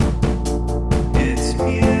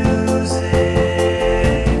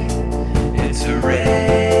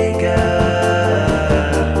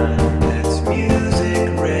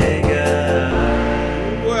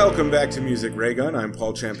Music Ray Gun. I'm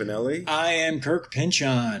Paul Champanelli. I am Kirk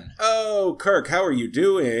Pinchon. Oh, Kirk, how are you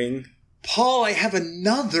doing? Paul, I have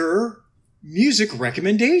another music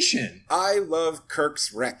recommendation. I love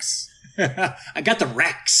Kirk's Rex. I got the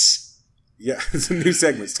Rex. Yeah, it's a new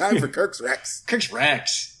segment. It's time for Kirk's Rex. Kirk's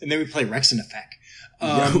Rex. And then we play Rex in Effect.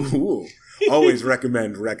 Ooh, always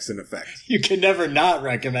recommend Rex in Effect. You can never not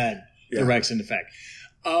recommend the Rex in Effect.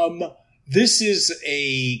 This is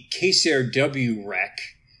a KCRW rec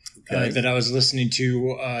that I was listening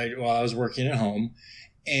to while I was working at home.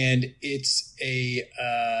 And it's a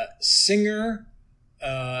singer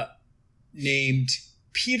named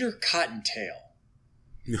Peter Cottontail.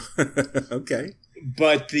 Okay.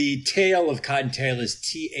 But the tail of Cottontail is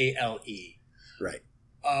T-A-L-E. Right.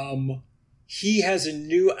 He has a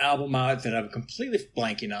new album out that I'm completely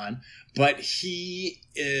blanking on, but he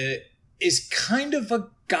is kind of a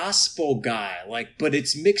gospel guy, but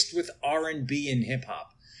it's mixed with R&B and hip hop.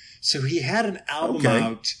 So he had an album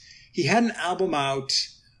out. He had an album out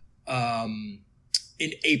in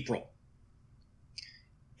April.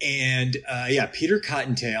 And Peter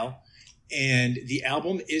Cottontail. And the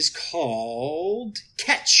album is called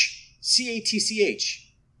Catch.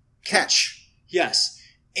 C-A-T-C-H. Catch. Yes.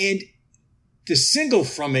 And the single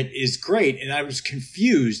from it is great. And I was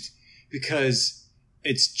confused because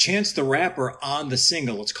it's Chance the Rapper on the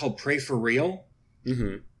single. It's called Pray for Real.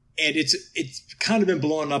 Mm-hmm. And it's kind of been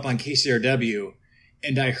blowing up on KCRW.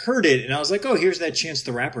 And I heard it and I was like, oh, here's that Chance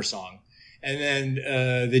the Rapper song. And then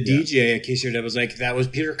the DJ at KCRW was like, that was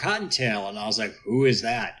Peter Cottontail. And I was like, who is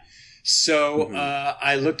that? So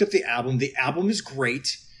I looked up the album. The album is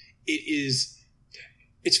great.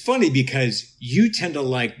 It's funny because you tend to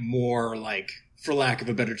like more for lack of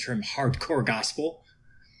a better term, hardcore gospel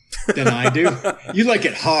than I do. You like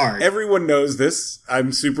it hard. Everyone knows this.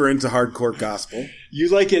 I'm super into hardcore gospel. You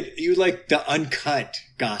like it. You like the uncut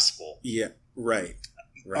gospel. Yeah, right.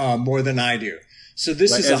 More than I do. So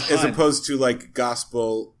this is as opposed to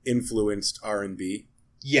gospel influenced R&B.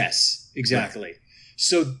 Yes, exactly. Right.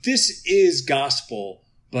 So this is gospel,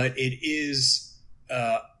 but it is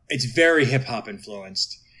it's very hip hop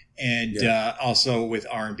influenced and also with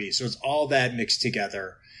R&B. So it's all that mixed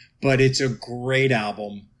together. But it's a great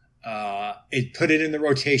album. It put it in the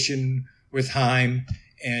rotation with Haim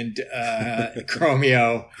and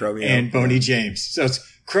Chromeo and Boney James. So it's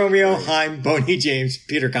Chromeo, Haim, Boney James,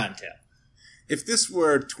 Peter Cottontail. If this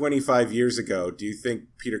were 25 years ago, do you think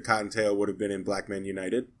Peter Cottontail would have been in Black Men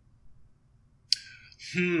United?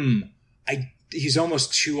 He's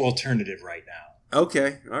almost too alternative right now.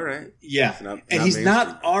 Okay, all right. Yeah, and he's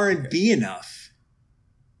not R&B enough.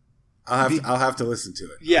 I'll have to listen to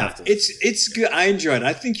it. Yeah, it's good. I enjoyed it.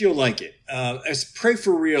 I think you'll like it. As Pray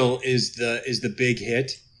for Real is the big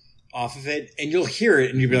hit off of it, and you'll hear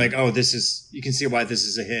it and you'll be like, oh, you can see why this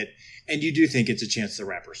is a hit, and you do think it's a Chance the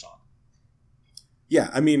Rapper song. Yeah,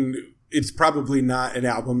 I mean, it's probably not an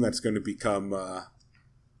album that's going to become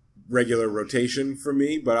regular rotation for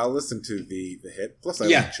me, but I'll listen to the hit. Plus, I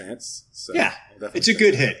like Chance. So yeah, it's a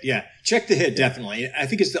good hit. Yeah, check the hit, definitely. I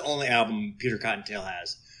think it's the only album Peter Cottontail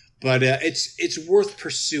has. But it's worth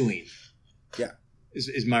pursuing. Yeah,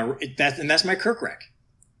 that's my Kirk rec.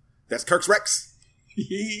 That's Kirk's Rex.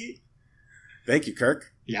 Thank you,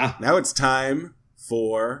 Kirk. Yeah. Now it's time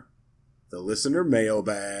for the listener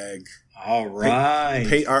mailbag. All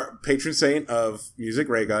right. Our patron saint of Music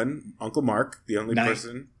Ray Gun, Uncle Mark, the only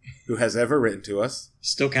person who has ever written to us,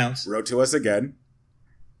 still counts. Wrote to us again.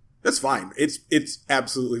 That's fine. It's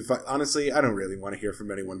absolutely fine. Honestly, I don't really want to hear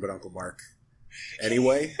from anyone but Uncle Mark.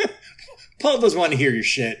 Anyway, Paul doesn't want to hear your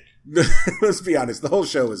shit. Let's be honest. The whole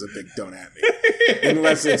show is a big don't at me.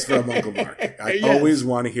 Unless it's from Uncle Mark. I always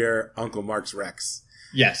want to hear Uncle Mark's Rex.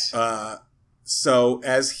 Yes. So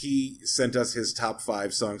as he sent us his top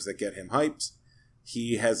 5 songs that get him hyped,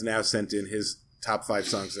 he has now sent in his top 5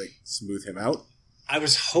 songs that smooth him out. I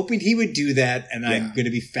was hoping he would do that, and I'm going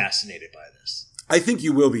to be fascinated by this. I think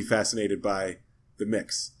you will be fascinated by the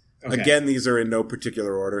mix. Okay. Again, these are in no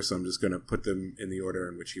particular order, so I'm just going to put them in the order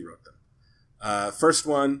in which he wrote them. First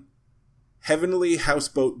one, Heavenly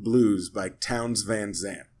Houseboat Blues by Townes Van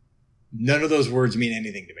Zandt. None of those words mean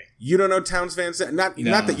anything to me. You don't know Townes Van Zandt? Not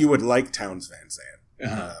that you would like Townes Van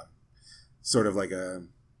Zandt. Uh-huh. Sort of like a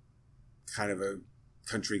kind of a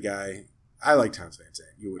country guy. I like Townes Van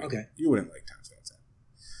Zandt. You wouldn't like Townes Van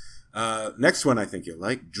Zandt. Next one I think you'll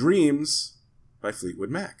like, Dreams by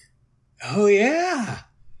Fleetwood Mac. Oh, yeah.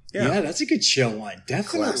 Yeah, that's a good chill one.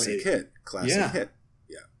 Definitely. Classic hit.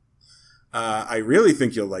 Yeah. I really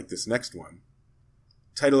think you'll like this next one.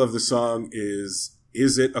 Title of the song is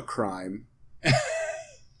It a Crime?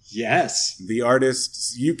 Yes. The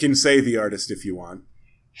artist, you can say the artist if you want.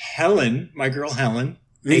 Helen, my girl Helen,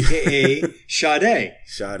 a.k.a. Sade.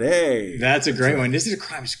 Sade. That's a great one. Is It a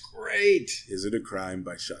Crime? Is great. Is It a Crime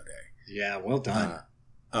by Sade. Yeah, well done.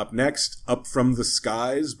 Up next, Up From the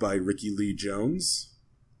Skies by Ricky Lee Jones.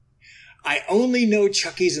 I only know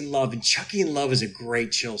Chucky's in Love, and Chucky in Love is a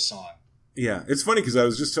great chill song. Yeah, it's funny because I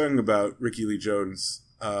was just talking about Ricky Lee Jones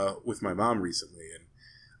with my mom recently, and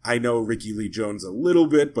I know Ricky Lee Jones a little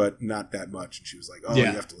bit, but not that much. And she was like, you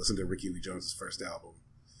have to listen to Ricky Lee Jones' first album.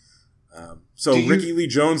 Ricky Lee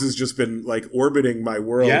Jones has just been like orbiting my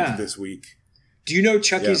world this week. Do you know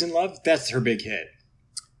Chucky's in Love? That's her big hit.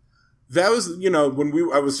 That was,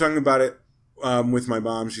 when I was talking about it with my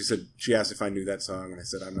mom, she asked if I knew that song, and I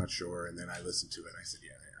said, I'm not sure. And then I listened to it, and I said,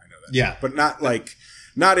 yeah, I know that song. But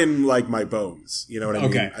not in like my bones. You know what I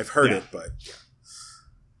mean? I've heard it, but yeah.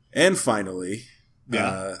 And finally,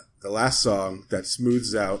 the last song that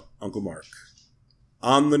smooths out Uncle Mark,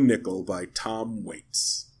 On the Nickel by Tom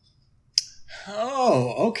Waits.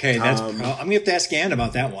 Oh, okay. I'm going to have to ask Ann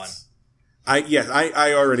about that one.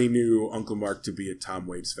 I already knew Uncle Mark to be a Tom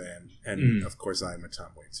Waits fan, and of course I'm a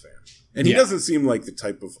Tom Waits fan. And he doesn't seem like the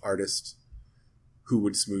type of artist who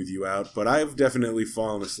would smooth you out, but I've definitely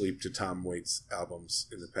fallen asleep to Tom Waits albums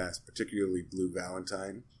in the past, particularly Blue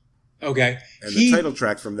Valentine. Okay. And the title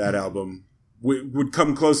track from that album would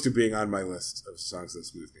come close to being on my list of songs that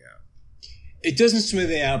smooth me out. It doesn't smooth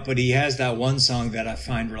me out, but he has that one song that I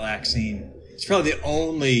find relaxing. It's probably the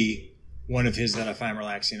only one of his that I find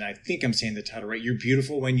relaxing. I think I'm saying the title right. You're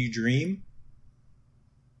Beautiful When You Dream.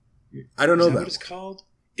 I don't know that. What it's called?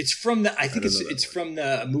 It's from the. I think it's from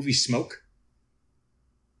the movie Smoke.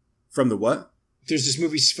 From the what? There's this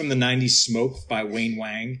movie from the 90s, Smoke, by Wayne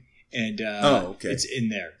Wang. And it's in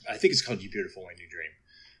there. I think it's called You Beautiful When You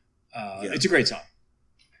Dream. It's a great song.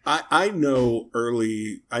 I know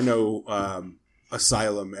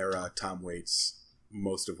Asylum era Tom Waits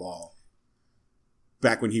most of all.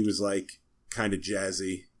 Back when he was like kind of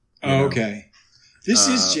jazzy. Oh, okay. This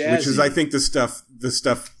is jazzy. Which is, I think, the stuff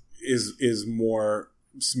is more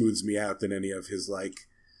smooths me out than any of his like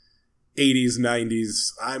 80s,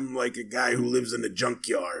 90s, I'm like a guy who lives in a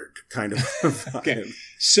junkyard kind of Okay.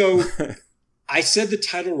 So I said the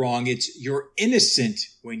title wrong. It's You're Innocent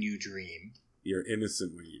When You Dream. You're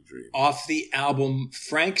Innocent When You Dream. Off the album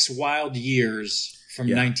Frank's Wild Years from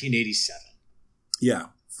 1987. Yeah.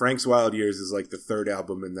 Frank's Wild Years is like the third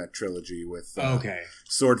album in that trilogy with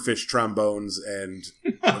Swordfish Trombones and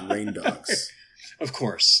Rain Dogs. Of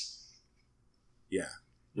course. Yeah.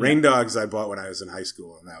 Rain Dogs I bought when I was in high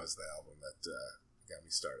school, and that was the album that got me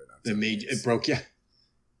started on. It broke you?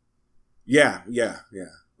 Yeah.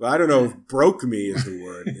 Well, I don't know if broke me is the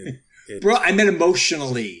word. Bro, I meant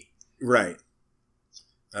emotionally. Right.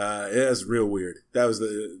 It was real weird. That was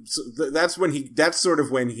that's sort of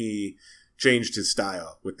when he changed his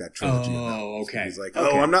style with that trilogy. Oh, okay. He's like,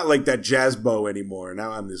 I'm not like that jazz bow anymore.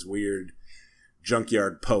 Now I'm this weird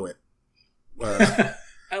junkyard poet. I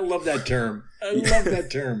love that term.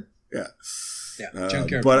 Yeah.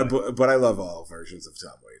 Junkyard but I love all versions of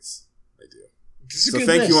Tom Waits. I do. So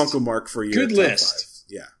thank you, Uncle Mark, for your good list.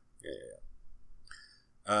 Yeah.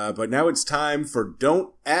 But now it's time for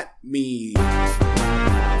Don't At Me.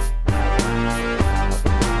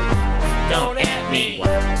 Don't at me.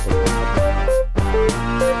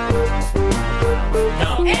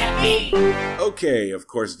 Don't at me. Okay, of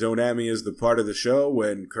course, Don't At Me is the part of the show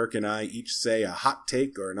when Kirk and I each say a hot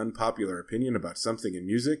take or an unpopular opinion about something in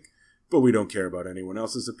music, but we don't care about anyone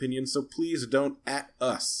else's opinion, so please don't at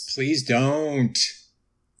us. Please don't.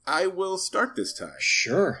 I will start this time.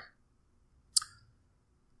 Sure.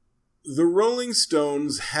 The Rolling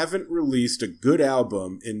Stones haven't released a good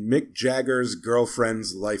album in Mick Jagger's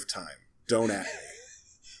girlfriend's lifetime. Don't at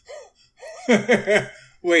me.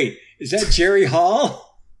 Wait, is that Jerry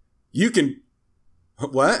Hall? You can...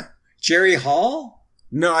 What? Jerry Hall?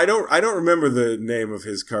 No, I don't remember the name of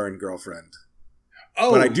his current girlfriend.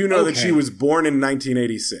 Oh, but I do know that she was born in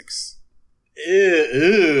 1986.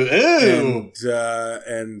 Ew.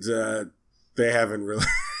 And they haven't really...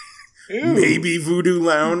 Maybe Voodoo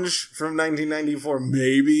Lounge from 1994.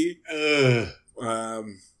 Maybe. But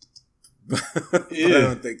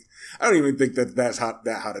I don't even think that's hot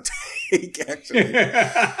a take, actually.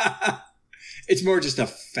 It's more just a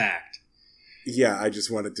fact. Yeah, I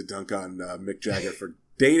just wanted to dunk on Mick Jagger for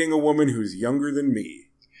dating a woman who's younger than me.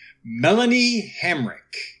 Melanie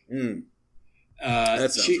Hamrick.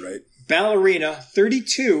 That sounds right. Ballerina,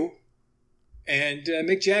 32, and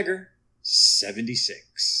Mick Jagger,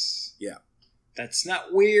 76. Yeah. That's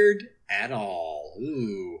not weird at all.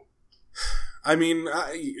 Ooh. I mean,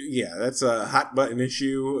 that's a hot button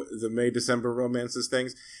issue, the May-December romances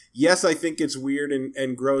things. yes, I think it's weird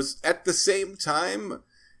and gross. At the same time,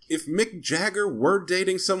 if Mick Jagger were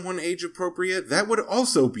dating someone age appropriate, that would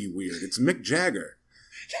also be weird. It's Mick Jagger.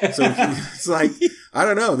 So it's like, I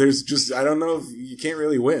don't know. I don't know if you can't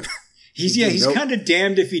really win. He's kind of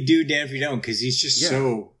damned if you do, damned if you don't, because he's just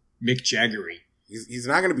so Mick Jagger-y. He's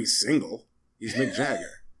not going to be single. He's Mick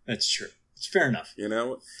Jagger. That's true. It's fair enough. You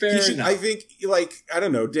know? Fair enough. I think, like, I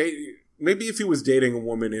don't know, maybe if he was dating a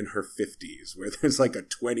woman in her 50s, where there's like a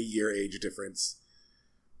 20-year age difference,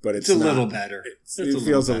 but it's a little better. It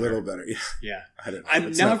feels a little better. Yeah. I don't know.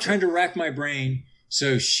 I'm now trying to rack my brain.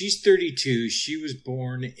 So she's 32. She was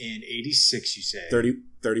born in 86, you say?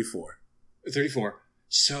 34. 34.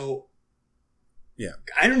 So... Yeah.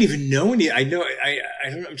 I don't even know any. I know.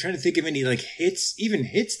 I'm trying to think of any like hits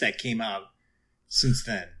that came out since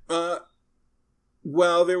then.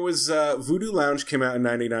 Well, there was Voodoo Lounge came out in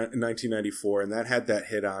 1994, and that had that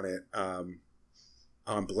hit on it.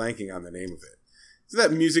 I'm blanking on the name of it. Is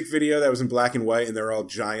that music video that was in black and white, and they're all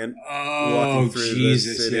giant walking through the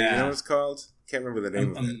city? Yeah. You know what it's called? Can't remember the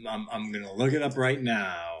name of it. I'm going to look it up right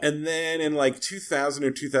now. And then in like 2000 or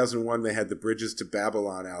 2001, they had the Bridges to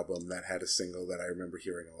Babylon album that had a single that I remember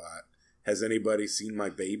hearing a lot. Has anybody seen My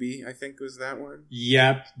Baby? I think was that one.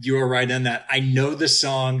 Yep, you were right on that. I know the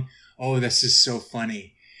song. Oh, this is so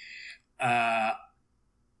funny.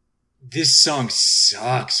 This song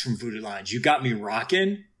sucks from Voodoo Lounge. You Got Me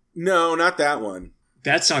Rockin'? No, not that one.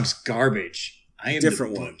 That song's garbage. I am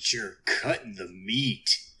different the one. butcher cutting the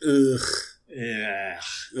meat. Ugh. Yeah.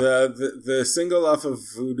 The single off of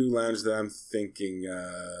Voodoo Lounge that I'm thinking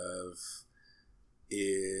of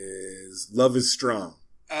is Love Is Strong.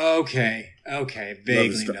 Okay.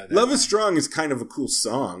 Vaguely know that. Love Is Strong is kind of a cool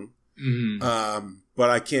song. Mm-hmm. But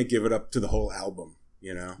I can't give it up to the whole album,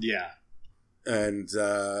 you know? Yeah. And,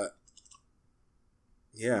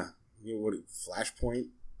 yeah. You know, what, Flashpoint?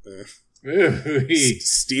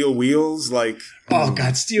 Steel Wheels, like... Oh,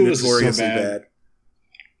 God, Steel Wheels is so bad.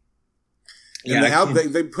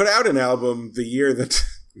 And they put out an album the year that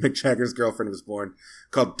Mick Jagger's girlfriend was born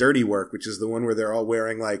called Dirty Work, which is the one where they're all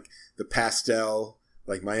wearing like the pastel,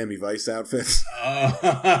 like Miami Vice outfits.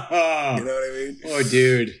 Oh. You know what I mean? Oh,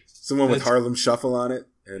 dude. Someone with Harlem Shuffle on it.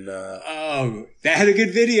 And that had a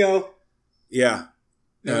good video. Yeah.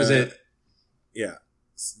 That was it. Yeah.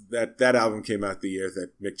 That album came out the year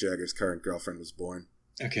that Mick Jagger's current girlfriend was born.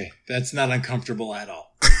 Okay. That's not uncomfortable at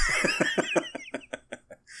all.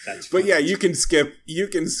 But yeah, you can skip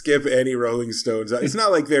any Rolling Stones. It's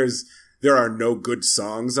not like there are no good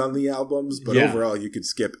songs on the albums, but overall you could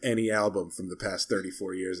skip any album from the past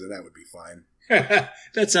 34 years and that would be fine.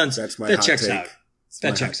 That's my hot checks take.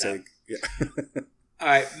 That checks out. Yeah. All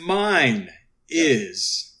right, mine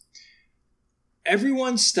is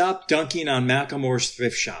Everyone Stop Dunking on Macklemore's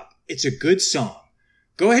Thrift Shop. It's a good song.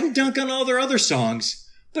 Go ahead and dunk on all their other songs,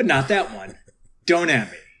 but not that one. Don't at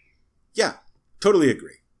me. Yeah, totally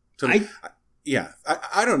agree. I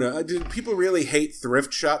don't know. Did people really hate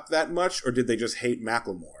Thrift Shop that much, or did they just hate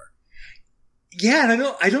Macklemore? Yeah, and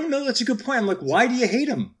I don't know. That's a good point. I'm like, why do you hate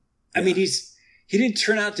him? Yeah. I mean, he didn't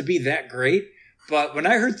turn out to be that great, but when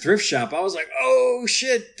I heard Thrift Shop, I was like, oh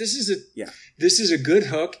shit, this is a good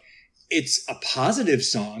hook. It's a positive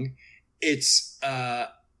song. It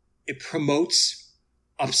promotes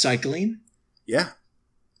upcycling. Yeah.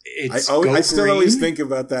 I still always think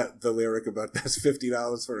about the lyric about that's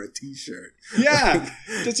 $50 for a t-shirt. Yeah,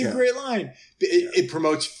 that's a great line. It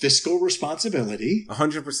promotes fiscal responsibility.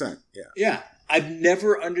 100%. Yeah. Yeah. I've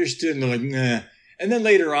never understood. And they're like, nah. And then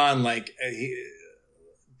later on, like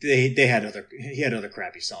he had other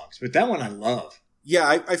crappy songs, but that one I love. Yeah,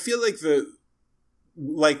 I feel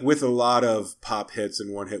like with a lot of pop hits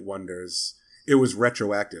and one-hit wonders, it was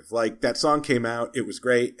retroactive. Like that song came out, it was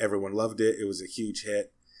great, everyone loved it, it was a huge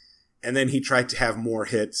hit. And then he tried to have more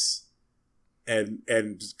hits, and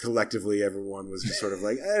collectively everyone was just sort of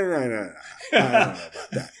like, no, I don't know about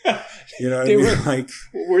that. You know what I mean? Like,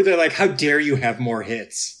 were they like, how dare you have more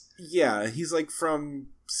hits? Yeah, he's like from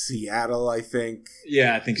Seattle, I think.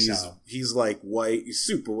 Yeah, I think so. He's like white. He's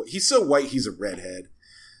super white. He's so white, he's a redhead.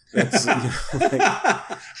 That's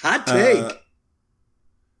hot take.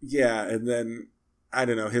 Yeah, and then I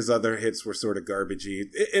don't know, his other hits were sort of garbagey.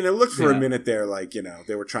 And it looked for a minute there like, you know,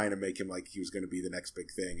 they were trying to make him like he was going to be the next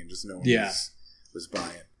big thing and just no one was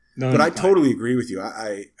buying. But I totally agree with you.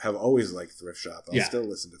 I have always liked Thrift Shop. I'll still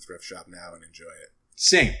listen to Thrift Shop now and enjoy it.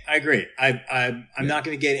 Same. I agree. I'm not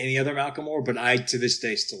going to get any other Macklemore, but I, to this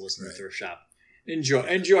day, still listen to Thrift Shop. Enjoy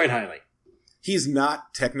it highly. He's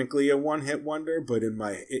not technically a one-hit wonder, but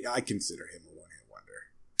I consider him a one-hit wonder.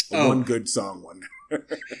 One good song wonder.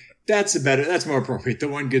 That's more appropriate. The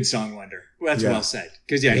one good song wonder. Well, that's well said.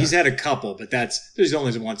 Because he's had a couple, but there's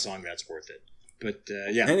only one song that's worth it. But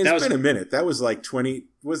and it's been a minute. That was like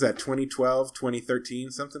 2012, 2013,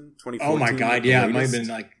 something. 2014. Oh my God, yeah, it might have been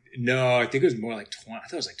like no. I think it was more like 20. I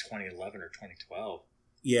thought it was like 2011 or 2012.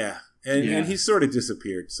 Yeah, and he's sort of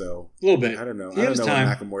disappeared. So a little bit. I don't know. I don't know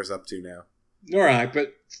what Macklemore's up to now. Nor I.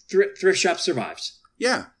 But thrift shop survives.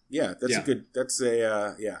 Yeah. That's a good. That's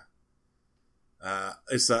a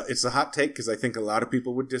It's a hot take because I think a lot of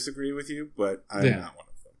people would disagree with you, but I'm not one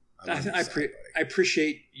of them. I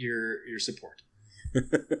appreciate your support.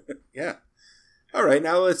 Yeah. All right,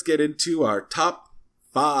 now let's get into our top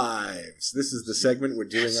fives. This is the segment we're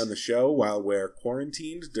doing on the show while we're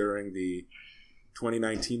quarantined during the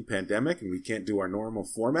 2019 pandemic, and we can't do our normal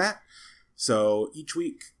format. So each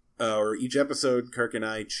week or each episode, Kirk and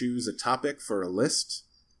I choose a topic for a list,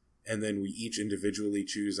 and then we each individually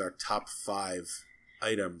choose our top 5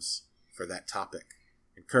 items for that topic.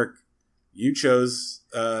 And Kirk, you chose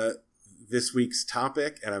this week's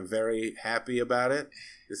topic, and I'm very happy about it.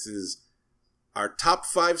 This is our top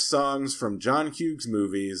 5 songs from John Hughes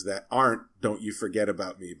movies that aren't Don't You Forget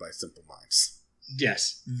About Me by Simple Minds.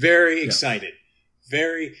 Yes, very excited.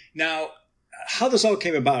 Now, how this all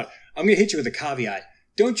came about, I'm going to hit you with a caveat.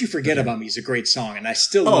 Don't You Forget About Me is a great song, and I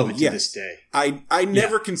still love it to this day. I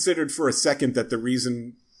never considered for a second that the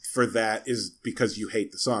reason for that is because you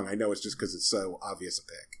hate the song. I know it's just because it's so obvious a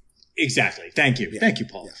pick. Exactly. Thank you. Thank you,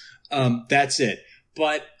 Paul. Yeah. That's it.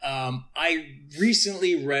 But I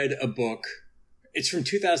recently read a book. It's from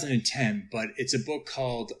 2010, but it's a book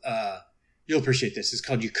called, you'll appreciate this, it's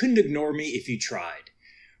called You Couldn't Ignore Me If You Tried,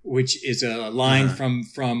 which is a line from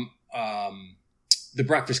The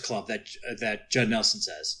Breakfast Club that Judd Nelson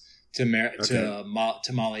says to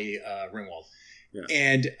Molly Ringwald. Yeah.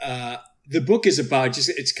 And the book is about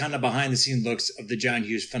it's kind of behind the scene looks of the John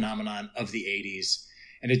Hughes phenomenon of the 80s.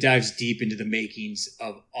 And it dives deep into the makings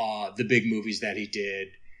of the big movies that he did.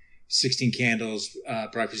 16 Candles,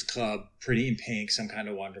 Breakfast Club, Pretty in Pink, Some Kind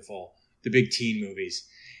of Wonderful, the big teen movies.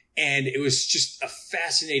 And it was just a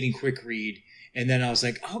fascinating quick read. And then I was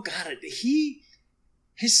like, oh God,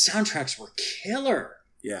 his soundtracks were killer.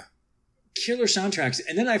 Yeah. Killer soundtracks.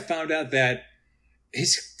 And then I found out that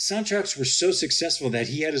his soundtracks were so successful that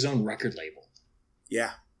he had his own record label.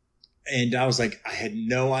 Yeah. And I was like, I had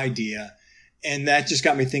no idea. And that just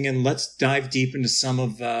got me thinking, let's dive deep into some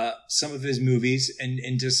of his movies and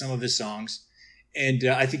into some of his songs. And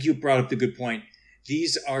I think you brought up the good point.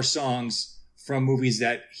 These are songs from movies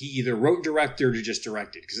that he either wrote and directed or just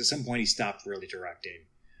directed. Because at some point he stopped really directing.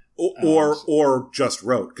 Or just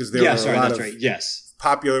wrote. Because there are a lot of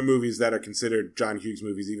popular movies that are considered John Hughes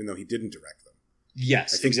movies, even though he didn't direct them.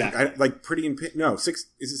 Yes, exactly. Like Pretty in Pink. No, is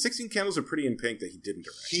it 16 Candles or Pretty in Pink that he didn't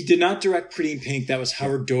direct? He did not direct Pretty in Pink. That was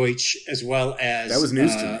Howard Deutsch, as well as... That was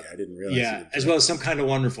news to me. I didn't realize. Yeah, as well as Some Kind of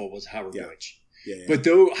Wonderful was Howard Deutsch. Yeah. But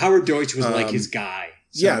though Howard Deutsch was like his guy.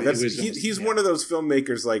 So he's one of those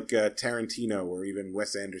filmmakers like Tarantino or even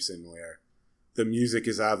Wes Anderson where the music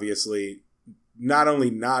is obviously not only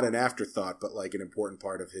not an afterthought, but like an important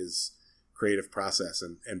part of his creative process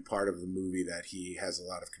and part of the movie that he has a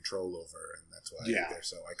lot of control over, and that's why they're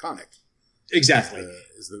so iconic. Exactly,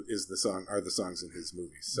 is the songs in his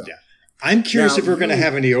movies. So I'm curious if we're going to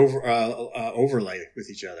have any overlay with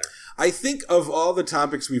each other. I think of all the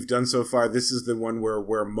topics we've done so far, this is the one where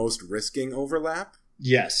we're most risking overlap.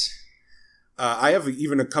 Yes. I have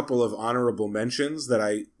even a couple of honorable mentions that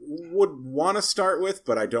I would want to start with,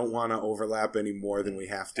 but I don't want to overlap any more than we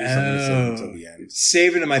have to. So I'm going to save them until the end.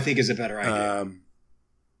 Saving them, I think, is a better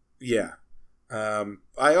idea.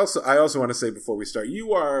 I also want to say before we start,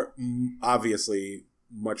 you are obviously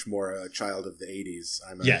much more a child of the 80s.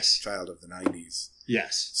 I'm a child of the 90s.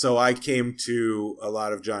 Yes. So I came to a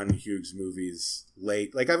lot of John Hughes movies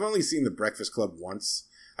late. Like, I've only seen The Breakfast Club once.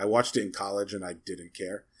 I watched it in college and I didn't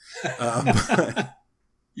care.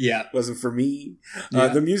 Yeah. It wasn't for me.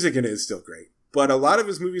 The music in it is still great. But a lot of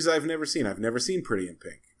his movies I've never seen. I've never seen Pretty in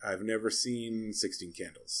Pink. I've never seen 16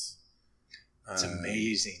 Candles. It's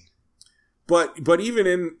amazing. But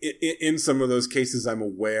even in some of those cases, I'm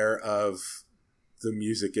aware of the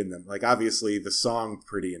music in them. Like, obviously, the song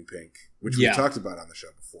Pretty in Pink, which we talked about on the show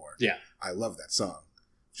before. Yeah. I love that song.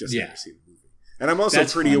 Just never seen the movie. And I'm also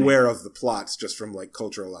pretty aware of the plots just from, like,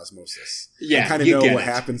 cultural osmosis. Yeah, I kind of know what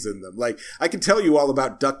happens in them. Like, I can tell you all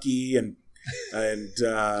about Ducky and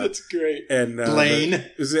that's great. And Blaine.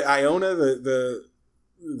 Is it Iona, the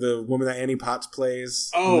woman that Annie Potts plays?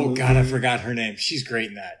 Oh, God, I forgot her name. She's great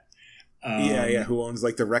in that. Who owns,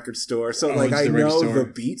 like, the record store. So, like, I know the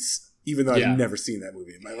beats, even though I've never seen that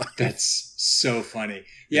movie in my life. That's so funny.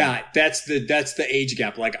 Yeah, that's the age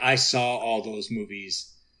gap. Like, I saw all those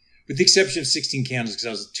movies, with the exception of 16 Candles, because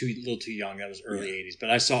I was a little too young. That was early 80s.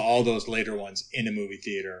 But I saw all those later ones in a movie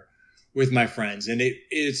theater with my friends. And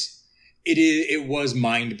it was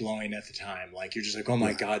mind-blowing at the time. Like, you're just like, oh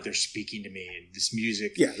my God, they're speaking to me. And this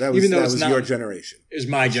music. Yeah, that was your generation. It was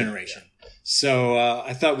my generation. Yeah. So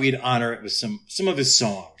I thought we'd honor it with some of his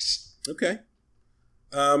songs. Okay.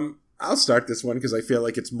 I'll start this one because I feel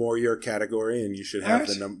like it's more your category, and you should have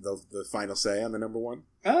the final say on the number one.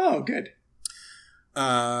 Oh, good.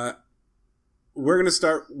 We're going to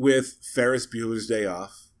start with Ferris Bueller's Day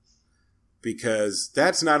Off, because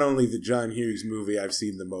that's not only the John Hughes movie I've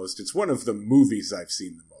seen the most, it's one of the movies I've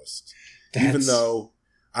seen the most. Even though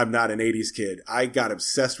I'm not an 80s kid, I got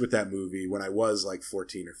obsessed with that movie when I was like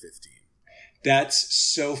 14 or 15. That's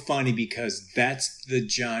so funny because that's the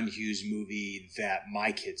John Hughes movie that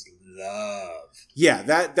my kids love.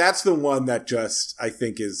 Yeah, that's the one that just, I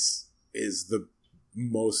think, is the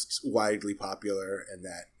most widely popular and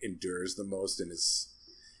that endures the most and is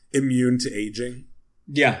immune to aging.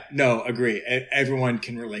 Yeah, no, agree. Everyone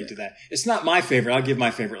can relate to that. It's not my favorite. I'll give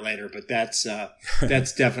my favorite later, but that's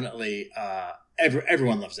definitely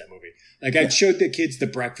everyone loves that movie. Like, I showed the kids The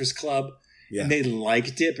Breakfast Club. Yeah. And they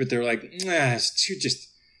liked it, but they're like,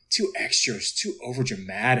 it's too extra, it's too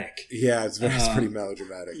overdramatic. Yeah, it's pretty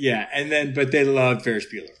melodramatic. Yeah, but they loved Ferris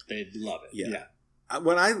Bueller. They love it. Yeah.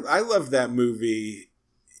 When I loved that movie,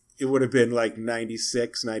 it would have been like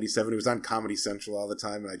 96, 97. It was on Comedy Central all the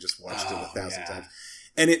time, and I just watched it 1,000 times.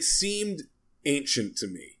 And it seemed ancient to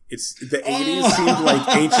me. The 80s seemed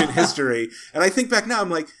like ancient history. And I think back now, I'm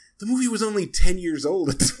like, the movie was only 10 years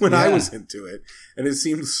old when I was into it. And it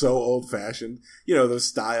seemed so old-fashioned. You know, the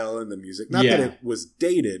style and the music. Not that it was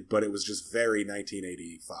dated, but it was just very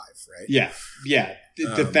 1985, right? Yeah.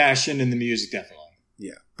 The fashion and the music, definitely.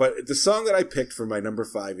 Yeah. But the song that I picked for my number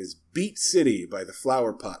 5 is Beat City by the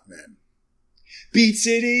Flower Pot Men. Beat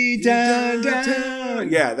City, down,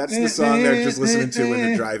 down. Yeah, that's the song they're just listening to when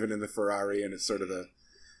they're driving in the Ferrari, and it's sort of a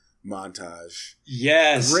montage.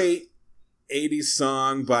 Yes. Great 80s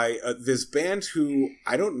song by this band who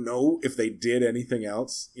I don't know if they did anything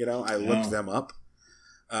else. You know, I looked them up.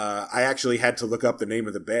 I actually had to look up the name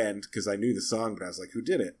of the band because I knew the song, but I was like, who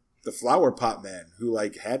did it? The Flower Pot Men, who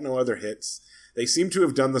like had no other hits. They seem to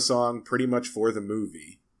have done the song pretty much for the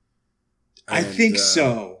movie. I think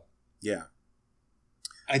so. Yeah.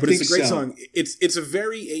 But it's a great song. It's a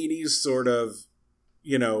very 80s sort of,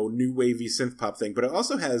 you know, new wavy synth pop thing, but it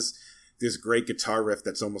also has this great guitar riff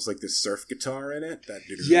that's almost like this surf guitar in it.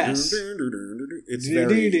 Yes. It's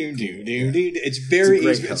very It's very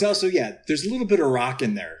it's also, there's a little bit of rock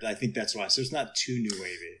in there. I think that's why. So it's not too new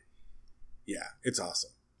wavy. Yeah, it's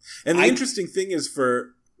awesome. And the interesting thing is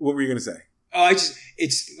what were you going to say? Oh,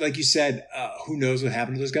 it's like you said, who knows what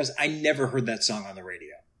happened to those guys? I never heard that song on the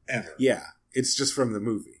radio, ever. Yeah, it's just from the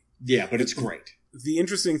movie. Yeah, but it's great. The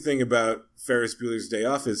interesting thing about Ferris Bueller's Day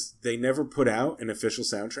Off is they never put out an official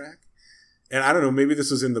soundtrack. And I don't know, maybe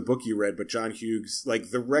this was in the book you read, but John Hughes, like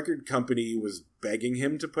the record company was begging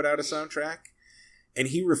him to put out a soundtrack. And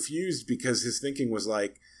he refused because his thinking was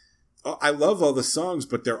like, oh, I love all the songs,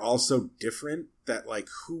 but they're all so different that like,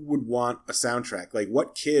 who would want a soundtrack? Like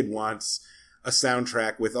what kid wants a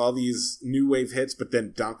soundtrack with all these new wave hits, but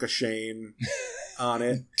then Donka Shane on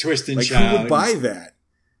it? Twist and like, shout. Who would buy that?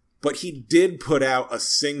 But he did put out a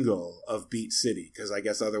single of Beat City because I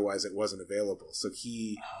guess otherwise it wasn't available. So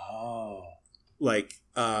he, on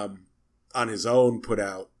his own, put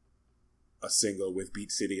out a single with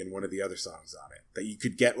Beat City and one of the other songs on it that you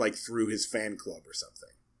could get like through his fan club or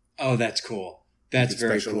something. Oh, that's cool. That's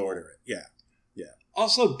very special cool. Order it. Yeah.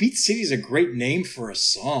 Also, Beat City is a great name for a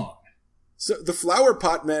song. So the Flower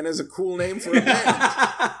Pot Men is a cool name for a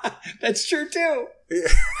band. That's true too.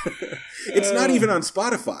 It's not even on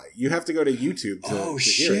Spotify. You have to go to YouTube to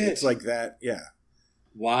hear it. It's like that. Yeah.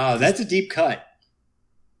 Wow, that's a deep cut.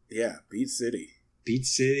 Yeah, Beat City. Beat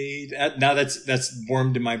City. Now that's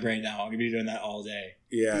warmed in my brain now. I'm going to be doing that all day.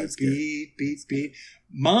 Yeah, it's beat.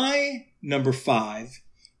 My number 5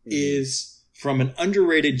 is from an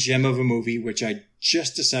underrated gem of a movie, which I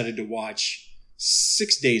just decided to watch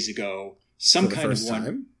 6 days ago. Some kind of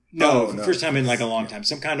one. No, first time in like a long time.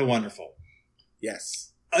 Some Kind of Wonderful.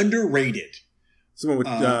 Yes. Underrated. Someone with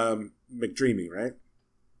McDreamy, right?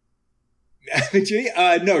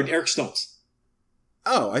 McDreamy? No, Eric Stoltz.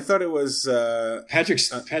 Oh, I thought it was Patrick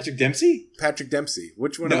Dempsey? Patrick Dempsey.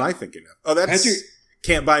 Which one am I thinking of? Oh, that's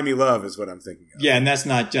Can't Buy Me Love is what I'm thinking of. Yeah, and that's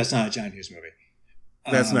not a John Hughes movie.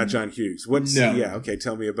 That's not John Hughes. What's no? Yeah, okay.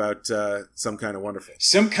 Tell me about Some Kind of Wonderful.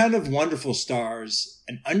 Some Kind of Wonderful stars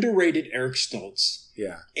an underrated Eric Stoltz.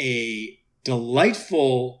 Yeah. A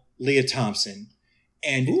delightful Leah Thompson,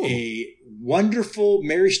 and a wonderful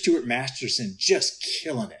Mary Stuart Masterson, just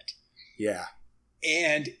killing it. Yeah.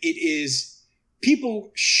 And it is,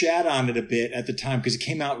 people shat on it a bit at the time because it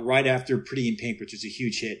came out right after Pretty in Pink, which was a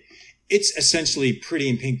huge hit. It's essentially Pretty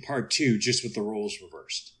in Pink Part 2, just with the roles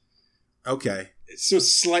reversed. Okay. So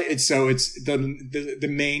it's the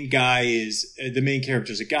main guy is the main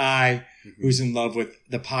character is a guy who's in love with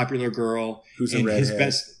the popular girl who's a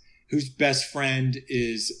redhead. Whose best friend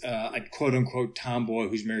is a quote unquote tomboy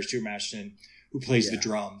who's Mary Stuart Masterson, who plays the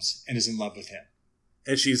drums and is in love with him.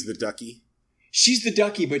 And she's the ducky. She's the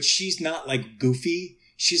ducky, but she's not like goofy.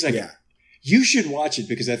 She's like you should watch it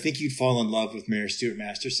because I think you'd fall in love with Mary Stuart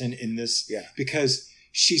Masterson in this. Yeah. Because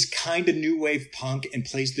she's kind of new wave punk and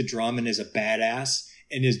plays the drum and is a badass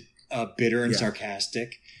and is bitter and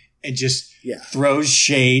sarcastic and just throws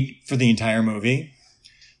shade for the entire movie.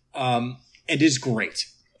 And is great.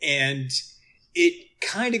 And it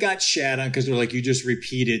kind of got shat on because they're like, you just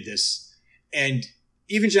repeated this. And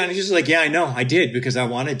even Johnny just like, yeah, I know I did because I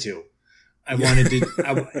wanted to.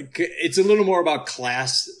 It's a little more about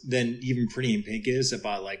class than even Pretty in Pink is,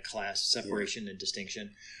 about like class separation and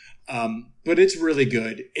distinction. But it's really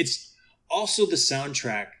good. It's also the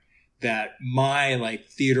soundtrack that my like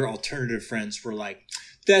theater alternative friends were like,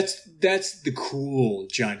 that's the cool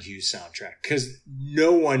John Hughes soundtrack because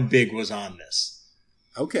no one big was on this.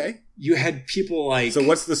 Okay. You had people like... So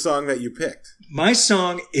what's the song that you picked? My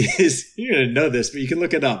song is, you're going to know this, but you can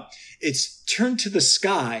look it up. It's Turn to the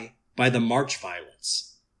Sky by the March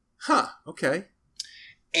Violets. Huh. Okay.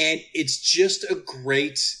 And it's just a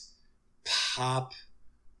great pop,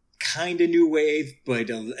 kind of new wave, but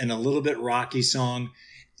and a little bit rocky song.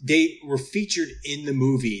 They were featured in the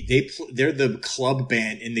movie. They're the club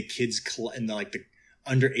band in the kids in the like the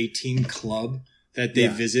under 18 club that they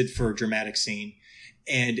visit for a dramatic scene.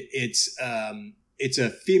 And it's a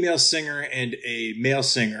female singer and a male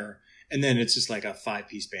singer, and then it's just like a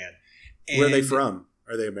 5-piece band. And where are they from?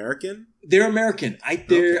 Are they American? They're American. I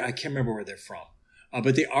can't remember where they're from,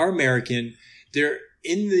 but they are American. They're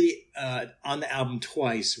in the on the album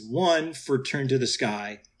twice. One for "Turn to the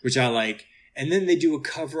Sky," which I like, and then they do a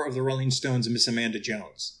cover of the Rolling Stones' "Miss Amanda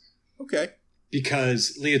Jones." Okay.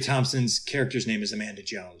 Because Leah Thompson's character's name is Amanda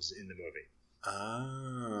Jones in the movie.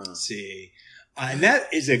 Ah. See. And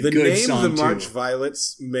that is a good song, The name, the March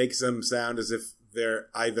Violets, makes them sound as if they're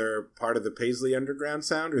either part of the Paisley Underground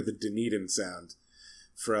sound or the Dunedin sound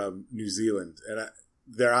from New Zealand. And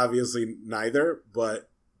they're obviously neither, but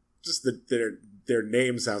just their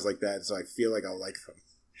name sounds like that, so I feel like I'll like them.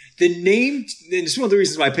 The name, and it's one of the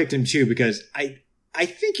reasons why I picked him too, because I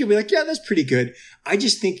think you'll be like, yeah, that's pretty good. I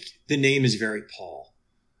just think the name is very Paul.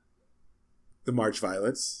 The March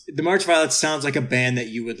Violets? The March Violets sounds like a band that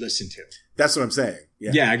you would listen to. That's what I'm saying.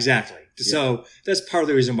 Yeah, exactly. Yeah. So that's part of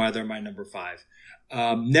the reason why they're my number 5.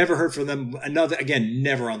 Never heard from them.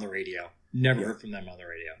 Never on the radio. Never heard from them on the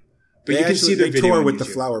radio. But you can see their video. They tour with the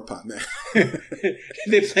Flower Pot Man.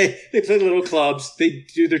 They play little clubs. They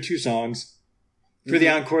do their 2 songs. For the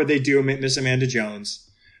encore, they do Miss Amanda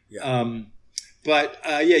Jones. Yeah.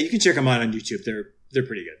 You can check them out on YouTube. They're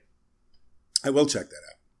pretty good. I will check that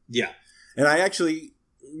out. Yeah. And I actually,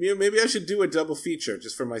 maybe I should do a double feature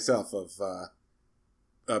just for myself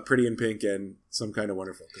of Pretty in Pink and Some Kind of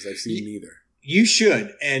Wonderful, because I've seen neither. You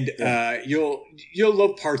should, and you'll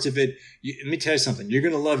love parts of it. Let me tell you something. You're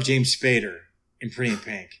going to love James Spader in Pretty in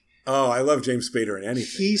Pink. Oh, I love James Spader in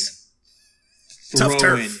anything. He's Tough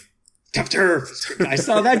turf. Tough turf. I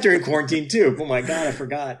saw that during quarantine too. Oh my God, I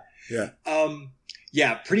forgot. Yeah.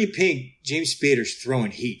 Pretty in Pink, James Spader's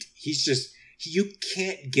throwing heat. He's just... You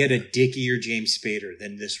can't get a dickier James Spader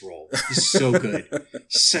than this role. He's so good.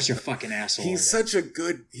 He's such a fucking asshole.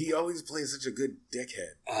 He always plays such a good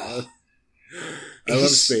dickhead. I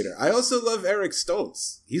love Spader. I also love Eric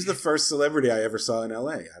Stoltz. He's the first celebrity I ever saw in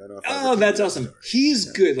LA. I don't know if that's awesome. Story.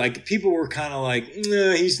 He's good. Like, people were kind of like,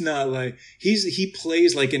 no, he's not like, he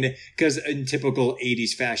plays like because in typical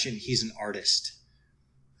 80s fashion, he's an artist.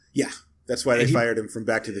 Yeah. That's why they fired him from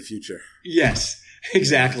Back to the Future. Yes.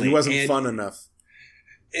 Exactly. He wasn't fun enough.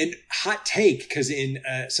 And hot take, because in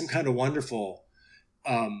Some Kind of Wonderful,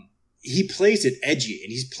 he plays it edgy,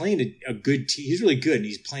 and he's playing a good he's really good, and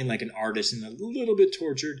he's playing like an artist and a little bit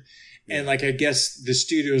tortured. Yeah. And like, I guess the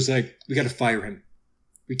studio's like, we got to fire him.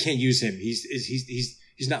 We can't use him.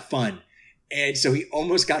 He's not fun. And so he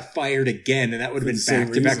almost got fired again, and that would have been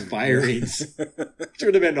back-to-back firings. Which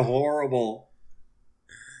would have been horrible.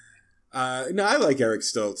 No, I like Eric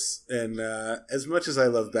Stoltz, and as much as I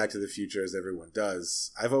love Back to the Future, as everyone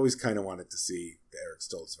does, I've always kind of wanted to see the Eric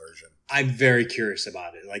Stoltz version. I'm very curious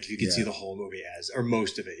about it. Like, if you could see the whole movie or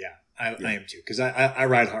most of it, I am too, because I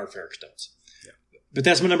ride hard for Eric Stoltz. Yeah. But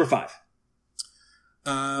that's my number 5.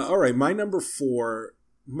 All right, my number 4.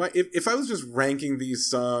 If I was just ranking these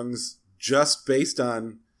songs just based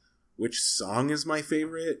on which song is my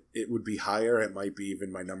favorite, it would be higher. It might be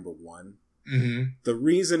even my number 1. Mm-hmm. The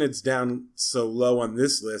reason it's down so low on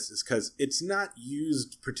this list is because it's not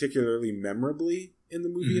used particularly memorably in the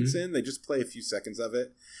movie it's in. They just play a few seconds of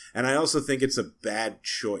it. And I also think it's a bad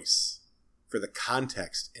choice for the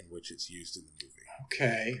context in which it's used in the movie.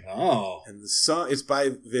 Okay. Oh. And the song is by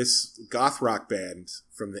this goth rock band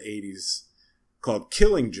from the 80s called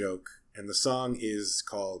Killing Joke. And the song is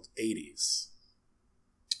called 80s.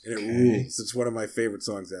 And it rules. It's one of my favorite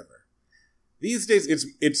songs ever. These days,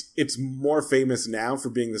 it's more famous now for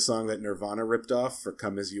being the song that Nirvana ripped off for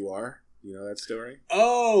 "Come As You Are." You know that story?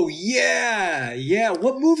 Oh yeah.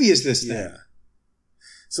 What movie is this then? Yeah.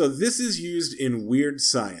 So this is used in Weird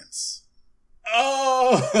Science.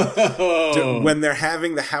 Oh. When they're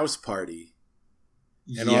having the house party,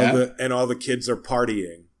 and all the kids are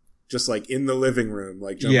partying, just like in the living room,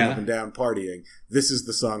 like jumping up and down, partying. This is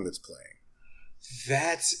the song that's playing.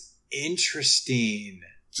 That's interesting.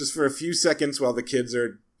 Just for a few seconds while the kids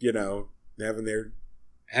are, having their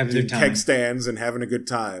time. Keg stands and having a good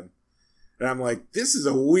time. And I'm like, this is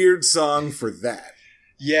a weird song for that.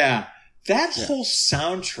 Yeah. That whole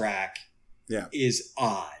soundtrack is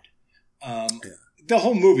odd. The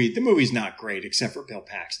whole movie, the movie's not great except for Bill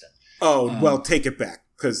Paxton. Oh, well, take it back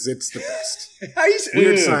because it's the best.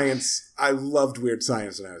 Weird Science. I loved Weird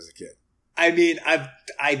Science when I was a kid. I mean,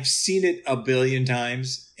 I've seen it a billion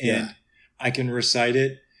times and I can recite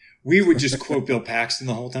it. We would just quote Bill Paxton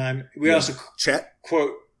the whole time. We also Chet.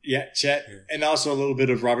 Quote, Chet. Yeah. And also a little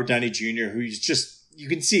bit of Robert Downey Jr., who's just, you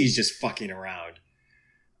can see he's just fucking around.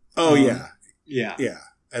 Oh, yeah. Yeah. Yeah.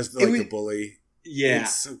 As the bully. Yeah.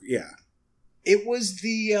 It was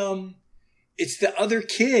it's the other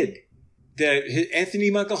kid.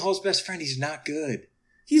 Anthony Michael Hall's best friend. He's not good.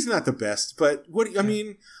 He's not the best, but I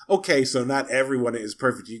mean, okay, so not everyone is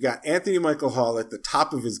perfect. You got Anthony Michael Hall at the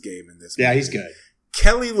top of his game in this movie. Yeah, he's good.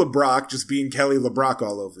 Kelly LeBrock just being Kelly LeBrock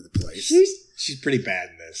all over the place. She's pretty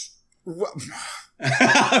bad in this.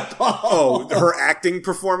 Oh, her acting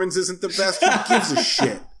performance isn't the best? Who gives a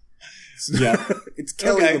shit? It's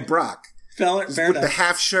Kelly LeBrock. Fair with enough. The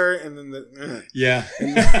half shirt and then the... Yeah.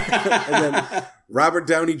 and then Robert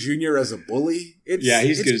Downey Jr. as a bully.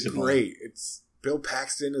 He's good as a bully. Great. It's Bill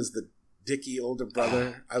Paxton as the dicky older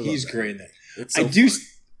brother. I love He's that. great in it. It's so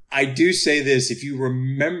I do say this. If you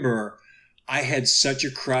remember, I had such a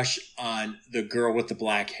crush on the girl with the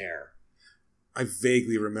black hair. I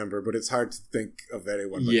vaguely remember, but it's hard to think of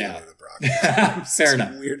anyone but Kelly LeBrock. Fair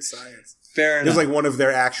enough. Weird Science. Fair enough. There's like one of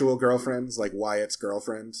their actual girlfriends, like Wyatt's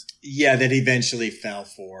girlfriend. Yeah, that eventually fell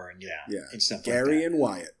for, and and stuff Gary like that. and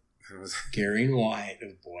Wyatt. Gary and Wyatt,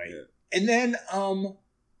 oh boy. Yeah. And then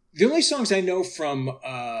the only songs I know from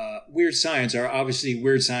Weird Science are obviously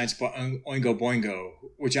Weird Science, Oingo Boingo,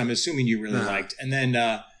 which I'm assuming you really liked, and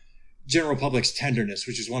then General Public's Tenderness,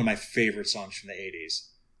 which is one of my favorite songs from the 80s.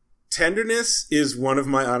 Tenderness is one of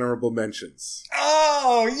my honorable mentions.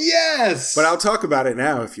 Oh, yes! But I'll talk about it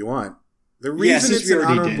now if you want. The reason it's an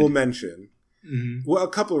honorable mention, well, a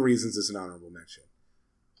couple of reasons it's an honorable mention.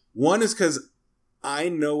 One is because I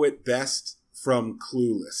know it best from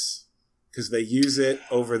Clueless, because they use it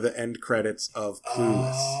over the end credits of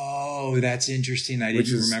Clueless. Oh, that's interesting. I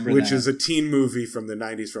didn't remember that. Which is a teen movie from the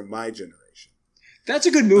 90s from my generation. That's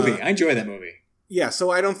a good movie. I enjoy that movie. Yeah, so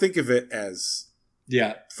I don't think of it as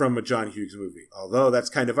from a John Hughes movie. Although that's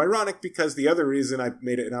kind of ironic because the other reason I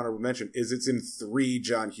made it an honorable mention is it's in 3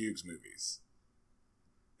 John Hughes movies.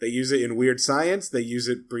 They use it in Weird Science, they use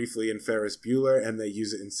it briefly in Ferris Bueller, and they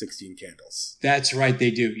use it in 16 Candles. That's right,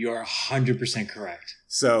 they do. You are 100% correct.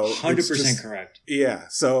 So 100% correct. Yeah,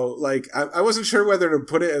 so like I wasn't sure whether to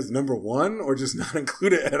put it as number 1 or just not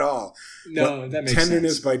include it at all. No, that makes sense.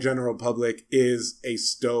 Tenderness by General Public is a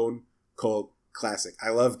stone cold classic. I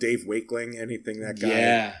love Dave Wakeling, anything that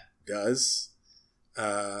guy does.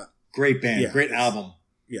 Great band, great album.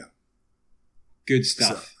 Yeah. Good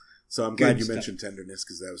stuff. So I'm glad you mentioned Tenderness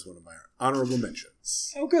because that was one of my honorable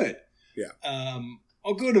mentions. Oh, good. Yeah.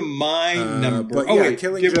 I'll go to my number. But wait,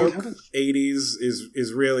 Killing Joke 80s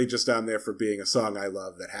is really just on there for being a song I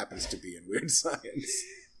love that happens to be in Weird Science.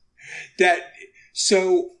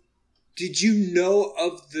 So, did you know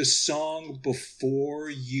of the song before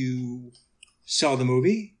you saw the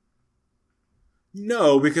movie?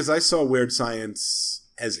 No, because I saw Weird Science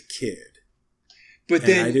as a kid. But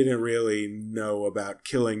then I didn't really know about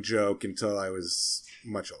Killing Joke until I was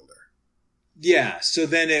much older. Yeah, so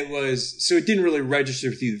then it didn't really register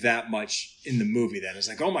with you that much in the movie then. It's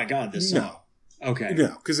like, oh my God, this song. No. Okay.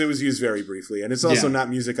 No, because it was used very briefly. And it's also not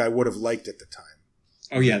music I would have liked at the time.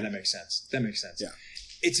 Oh yeah, that makes sense. Yeah.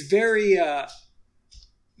 It's very,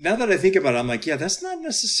 now that I think about it, I'm like, yeah, that's not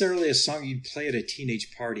necessarily a song you'd play at a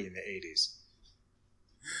teenage party in the 80s.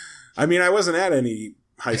 I mean, I wasn't at any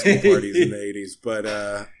high school parties in the 80s,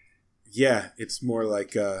 but yeah, it's more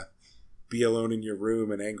like be alone in your room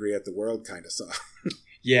and angry at the world kind of song.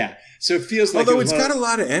 Yeah. So it feels like... Although it's got a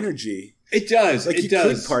lot of energy. It does. Like, you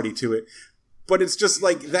could party to it. But it's just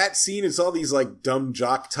like that scene, it's all these like dumb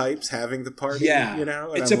jock types having the party, you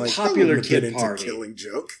know? And it's a popular kid party. Killing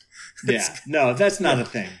Joke. Yeah. No, that's not a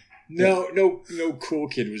thing. No cool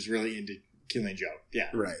kid was really into Killing Joke. Yeah.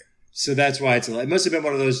 Right. So that's why it must have been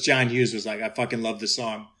one of those John Hughes was like, I fucking love this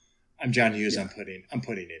song. I'm John Hughes. I'm putting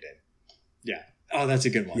it in. Yeah. Oh, that's a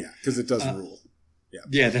good one. Yeah, because it does rule. Yeah.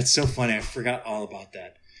 Yeah, that's so funny. I forgot all about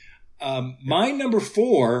that. My number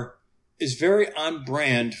 4 is very on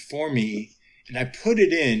brand for me, and I put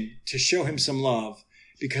it in to show him some love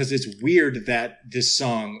because it's weird that this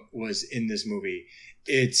song was in this movie.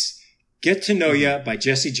 It's Get to Know Ya by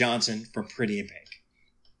Jesse Johnson from Pretty in Pink.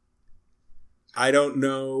 I don't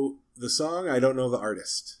know the song. I don't know the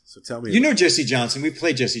artist. So tell me. You know Jesse Johnson. We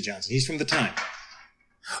played Jesse Johnson. He's from The Time.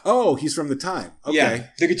 Oh, he's from The Time. Okay. Yeah,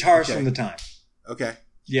 the guitarist from The Time. Okay.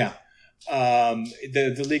 Yeah.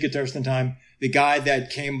 The lead guitarist from The Time. The guy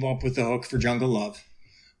that came up with the hook for Jungle Love.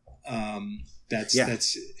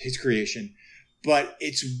 That's his creation. But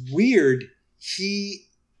it's weird. He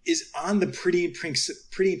is on the Pretty in Pink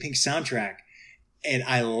soundtrack, and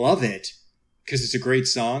I love it because it's a great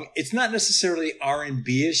song. It's not necessarily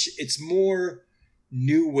R&B-ish. It's more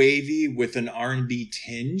new wavy with an R&B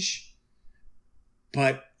tinge.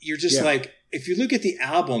 But you're just like, if you look at the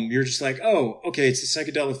album, you're just like, oh, okay, it's the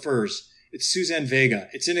Psychedelic Furs. It's Suzanne Vega.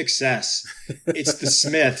 It's In Excess. It's the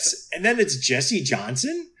Smiths. And then it's Jesse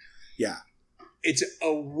Johnson. Yeah. It's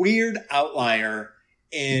a weird outlier,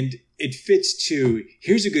 and it fits to,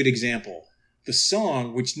 here's a good example. The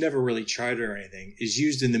song, which never really charted or anything, is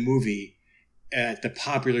used in the movie at the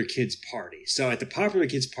Popular Kids Party. So at the Popular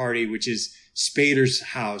Kids Party, which is Spader's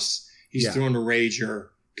house, he's throwing a rager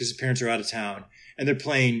because his parents are out of town. And they're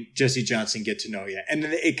playing Jesse Johnson, Get to Know Ya. And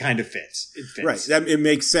then it kind of fits. It fits. Right. It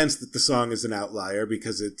makes sense that the song is an outlier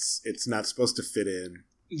because it's not supposed to fit in.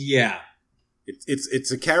 Yeah.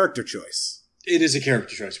 It's a character choice. It is a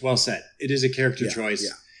character choice. Well said. It is a character choice.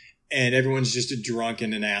 Yeah. And everyone's just a drunk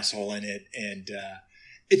and an asshole in it. And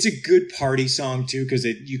it's a good party song, too, because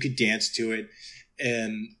you could dance to it.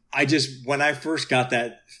 And when I first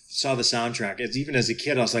saw the soundtrack, even as a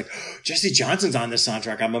kid, I was like, oh, Jesse Johnson's on this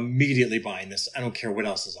soundtrack. I'm immediately buying this. I don't care what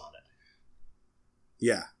else is on it.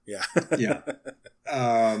 Yeah, yeah. Yeah.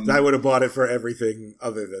 I would have bought it for everything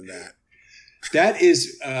other than that. That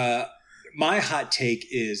is, my hot take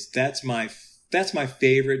is that's my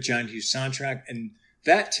favorite John Hughes soundtrack. And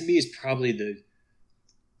that to me is probably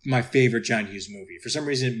my favorite John Hughes movie. For some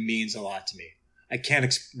reason, it means a lot to me. I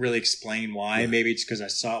can't really explain why. Yeah. Maybe it's because I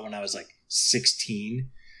saw it when I was like 16.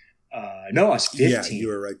 No, I was 15. Yeah, you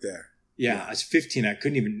were right there. Yeah, I was 15. I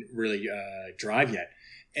couldn't even really drive yet.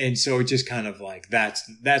 And so it just kind of like, that's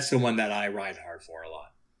the one that I ride hard for a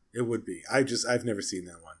lot. It would be. I've never seen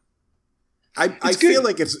that one. I feel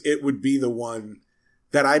like it would be the one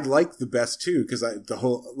that I'd like the best too, because the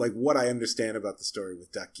whole, like, what I understand about the story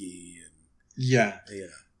with Ducky and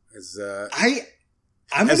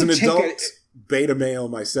as an adult beta male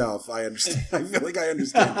myself, I understand. I feel like I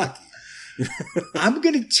understand Ducky. I'm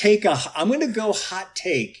gonna go hot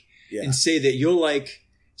take and say that you'll like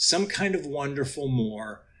Some Kind of Wonderful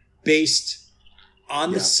more based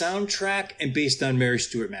on the soundtrack and based on Mary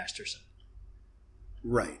Stuart Masterson.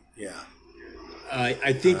 Right. Yeah.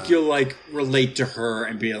 I think you'll like relate to her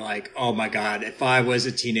and be like, oh my God, if I was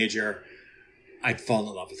a teenager, I'd fall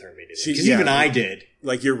in love with her immediately. Because even I did.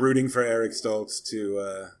 Like you're rooting for Eric Stoltz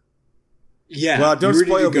to... Yeah. Well, don't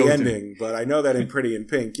spoil the ending, but I know that in Pretty in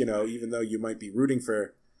Pink, even though you might be rooting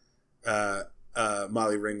for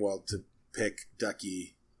Molly Ringwald to pick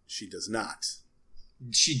Ducky, she does not.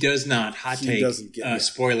 She does not. Hot take. Doesn't get,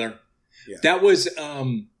 spoiler. Yeah. That was,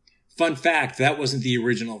 fun fact, that wasn't the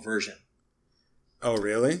original version. Oh,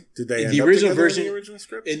 really? Did they end the up original version, in the original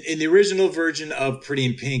script? In the original version of Pretty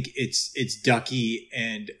in Pink, it's Ducky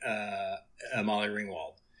and Molly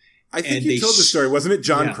Ringwald. I think you told the story. Wasn't it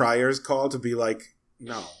John Cryer's call to be like,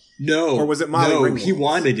 no? No. Or was it Molly Ringwald's? He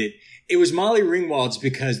wanted it. It was Molly Ringwald's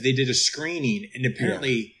because they did a screening, and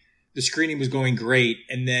apparently the screening was going great.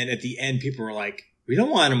 And then at the end, people were like, we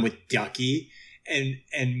don't want him with Ducky. And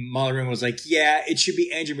Molly Ringwald was like, yeah, it should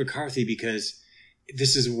be Andrew McCarthy because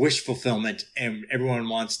this is wish fulfillment and everyone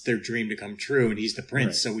wants their dream to come true. And he's the prince.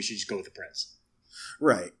 Right. So we should just go with the prince.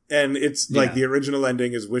 Right. And it's like the original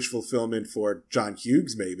ending is wish fulfillment for John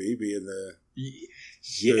Hughes, maybe being the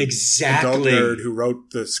exactly adult nerd who wrote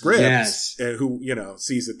the script and who, you know,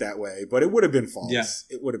 sees it that way. But it would have been false. Yeah.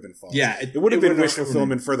 It would have been false. Yeah. It would have been wish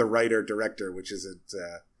fulfillment for the writer director, which isn't,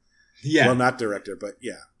 well, not director, but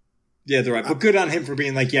yeah. Yeah, they're right. But good on him for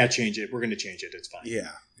being like, yeah, change it. We're going to change it. It's fine.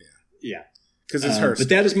 Yeah. Because it's her story. But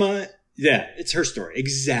that is it's her story.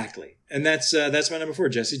 Exactly. And that's my number 4,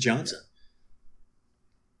 Jesse Johnson.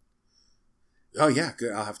 Oh, yeah.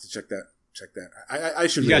 Good. I'll have to check that. I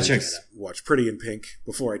should really just watch Pretty in Pink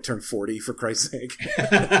before I turn 40, for Christ's sake.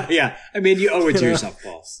 Yeah. I mean, you owe it to yourself,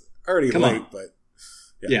 Paul. Already Come late, on. But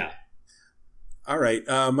yeah. All right.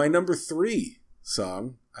 My number 3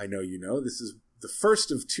 song, I know you know. This is the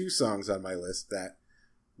first of 2 songs on my list that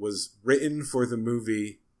was written for the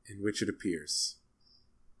movie in which it appears.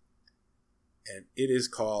 And it is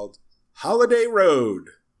called Holiday Road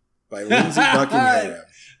by Lindsey Buckingham.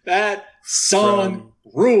 That song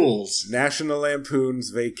rules. National Lampoon's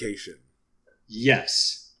Vacation.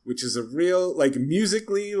 Yes. Which is a real, like,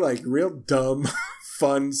 musically, like, real dumb,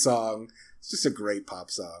 fun song. It's just a great pop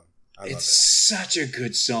song. I love it. It's such a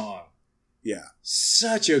good song. Yeah.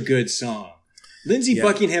 Such a good song. Lindsey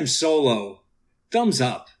Buckingham solo, thumbs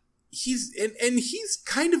up. He's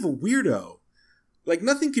kind of a weirdo. Like,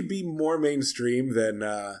 nothing could be more mainstream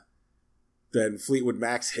than Fleetwood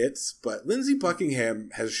Mac's hits, but Lindsey Buckingham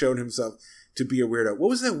has shown himself to be a weirdo. What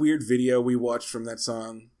was that weird video we watched from that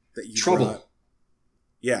song that you Trouble. brought?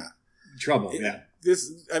 Yeah. Trouble,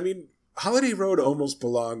 Holiday Road almost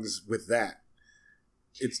belongs with that.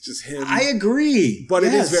 It's just him. I agree. But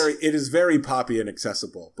it is very poppy and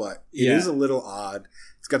accessible, but it is a little odd.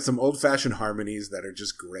 It's got some old-fashioned harmonies that are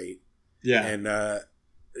just great. Yeah. And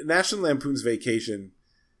National Lampoon's Vacation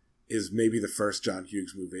is maybe the first John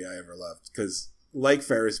Hughes movie I ever loved, because like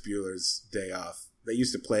Ferris Bueller's Day Off, they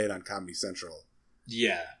used to play it on Comedy Central.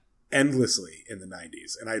 Yeah. Endlessly in the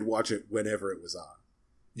 90s, and I'd watch it whenever it was on.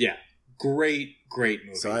 Yeah. Great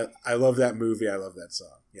movie. So I love that movie. I love that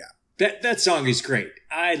song. Yeah. That song is great.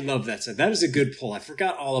 I love that song. That is a good pull. I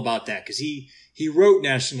forgot all about that because he wrote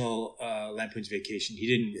National Lampoon's Vacation. He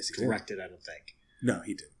didn't direct it, I don't think. No,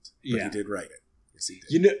 he didn't. But he did write it. Yes, he did.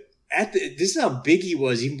 You know, this is how big he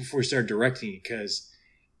was even before he started directing, because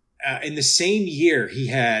in the same year he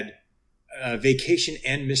had Vacation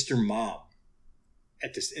and Mr. Mom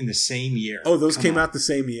in the same year. Oh, those came out the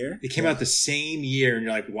same year? They came out the same year, and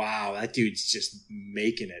you're like, wow, that dude's just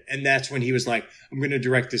making it. And that's when he was like, I'm going to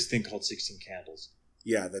direct this thing called 16 Candles.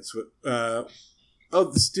 Yeah, that's what...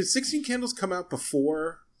 did 16 Candles come out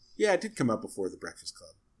before? Yeah, it did come out before The Breakfast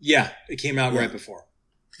Club. Yeah, it came out right before.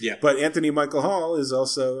 Yeah. But Anthony Michael Hall is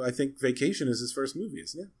also, I think Vacation is his first movie,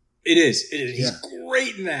 isn't it? It is. He's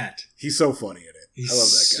great in that. He's so funny in it. I love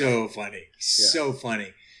that guy. So funny. So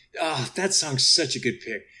funny. Oh, that song's such a good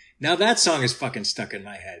pick. Now that song is fucking stuck in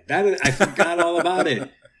my head. I forgot all about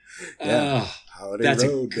it. Holiday that's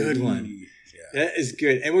Road, a good one. Yeah. That is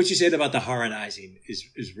good. And what you said about the harmonizing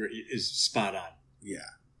is spot on. Yeah.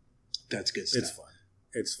 That's good stuff. It's fun.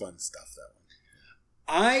 It's fun stuff, that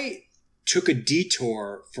one. I took a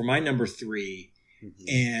detour for my number 3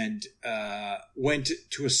 and went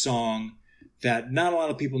to a song that not a lot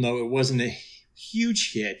of people know. It wasn't a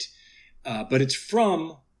huge hit, but it's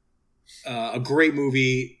from a great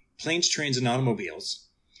movie, Planes, Trains, and Automobiles.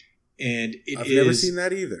 And I've never seen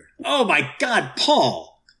that either. Oh my God,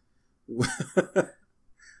 Paul! Well,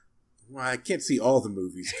 I can't see all the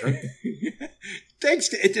movies, Kurt.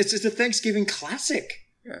 It's a Thanksgiving classic.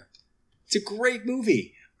 Yeah. It's a great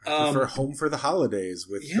movie. I prefer Home for the Holidays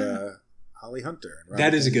with Holly Hunter. And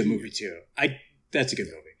that is a good movie, too. That's a good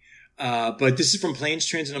movie. But this is from Planes,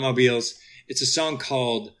 Trains, and Automobiles. It's a song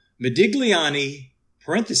called Modigliani,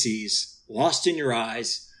 parentheses, Lost in Your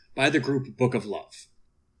Eyes, by the group Book of Love.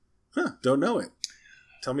 Huh, don't know it.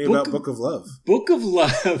 Tell me about Book of Love. Book of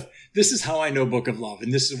Love. This is how I know Book of Love,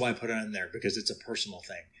 and this is why I put it in there, because it's a personal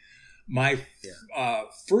thing. My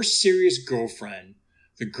first serious girlfriend,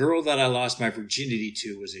 the girl that I lost my virginity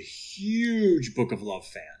to, was a huge Book of Love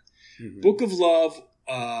fan. Mm-hmm. Book of Love,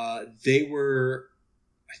 I think they were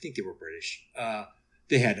British.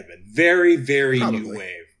 They had to have been very, very new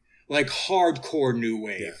wave. Like hardcore new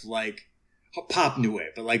wave, like pop new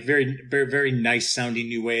wave, but like very, very, very nice sounding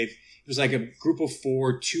new wave. It was like a group of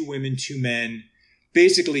 4, 2 women, 2 men,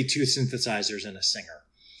 basically 2 synthesizers and a singer,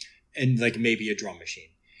 and like maybe a drum machine.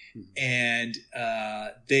 And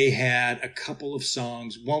they had a couple of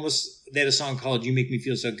songs. They had a song called You Make Me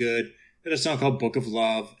Feel So Good. They had a song called Book of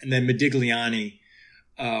Love. And then Modigliani,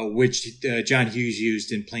 which John Hughes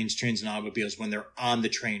used in Planes, Trains, and Automobiles when they're on the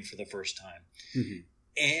train for the first time. Mm-hmm.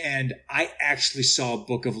 And I actually saw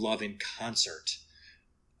Book of Love in concert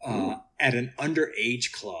at an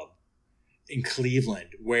underage club in Cleveland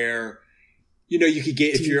where, you could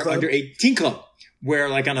get, if you're underage, teen club, where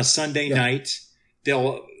like on a Sunday night,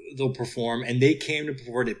 they'll perform, and they came to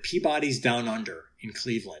perform at Peabody's Down Under in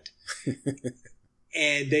Cleveland.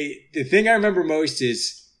 And the thing I remember most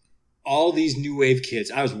is all these new wave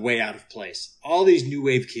kids. I was way out of place. All these new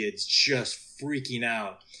wave kids just freaking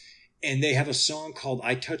out. And they have a song called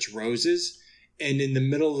I Touch Roses. And in the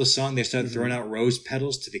middle of the song, they started throwing out rose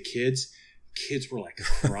petals to the kids. Kids were like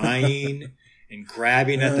crying and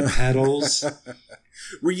grabbing at the petals.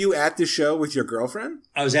 Were you at the show with your girlfriend?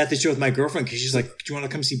 I was at the show with my girlfriend because she's like, do you want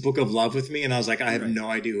to come see Book of Love with me? And I was like, I have no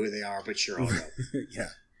idea who they are, but sure, I'll go. Yeah.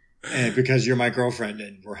 And because you're my girlfriend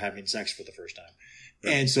and we're having sex for the first time.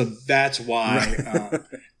 Right. And so that's why.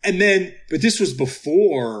 But this was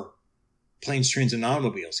before Planes, Trains, and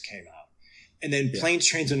Automobiles came out. And then Planes,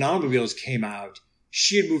 Trains, and Automobiles came out.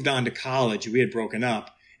 She had moved on to college. We had broken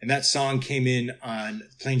up. And that song came in on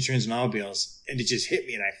Planes, Trains, and Automobiles. And it just hit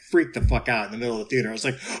me. And I freaked the fuck out in the middle of the theater. I was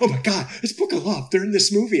like, oh my God, it's Book of Love. They're in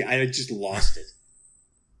this movie. I just lost it.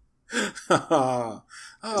 So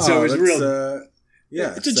it was real.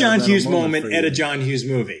 It's a John Hughes moment at a John Hughes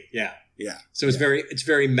movie. Yeah. Yeah. So it's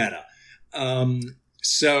very meta.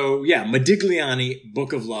 Modigliani,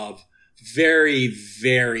 Book of Love, very,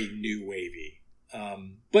 very new wavy.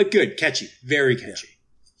 But good, catchy, very catchy.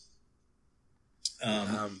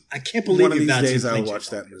 I can't believe you've not seen Planes, I'll watch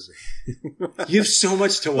that movie. You have so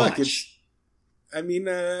much to watch. Look,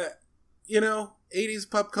 80s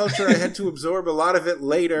pop culture, I had to absorb a lot of it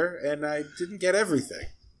later, and I didn't get everything.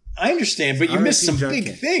 I understand, but you missed some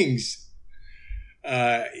big things.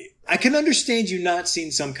 I can understand you not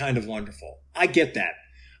seeing Some Kind of Wonderful. I get that.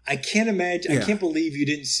 I can't imagine. I can't believe you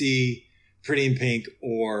didn't see Pretty in Pink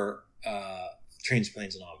or Trains,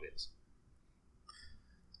 Planes, and Automobiles.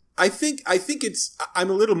 I think I'm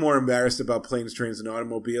a little more embarrassed about Planes, Trains, and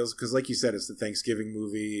Automobiles because, like you said, it's the Thanksgiving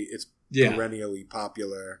movie. It's perennially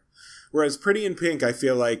popular. Whereas Pretty in Pink, I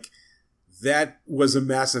feel like that was a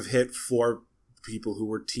massive hit for people who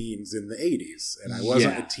were teens in the 80s. And I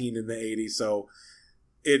wasn't a teen in the 80s, so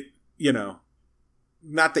it,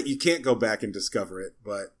 not that you can't go back and discover it,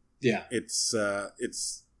 but it's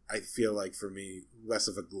I feel like for me, less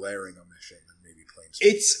of a glaring omission than maybe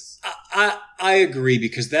Planes. I agree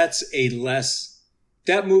because that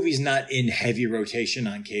movie's not in heavy rotation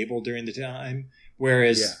on cable during the time.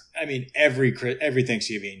 Whereas, every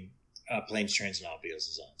Thanksgiving, Planes, Trains, and Automobiles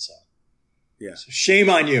is on. So, so shame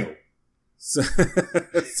on you.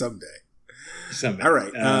 Someday. All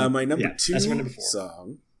right. My number two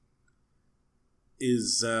song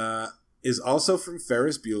is also from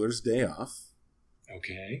Ferris Bueller's Day Off.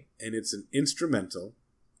 Okay. And it's an instrumental,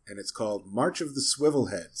 and it's called March of the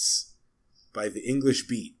Swivelheads by the English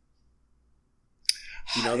Beat.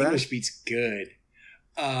 Do you know that? English Beat's good.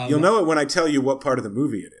 You'll know it when I tell you what part of the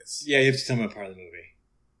movie it is. Yeah, you have to tell me what part of the movie.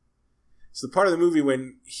 It's the part of the movie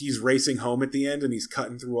when he's racing home at the end and he's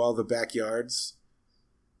cutting through all the backyards.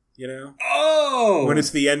 Oh! When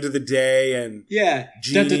it's the end of the day and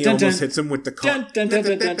Jeannie almost hits him with the car.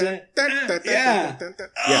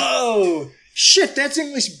 Oh! Shit, that's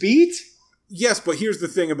English Beat? Yes, but here's the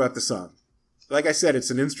thing about the song. Like I said,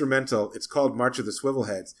 it's an instrumental. It's called March of the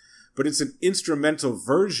Swivelheads. But it's an instrumental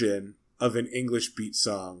version of an English Beat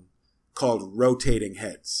song called Rotating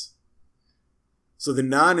Heads. So the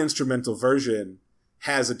non-instrumental version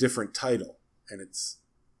has a different title, and it's...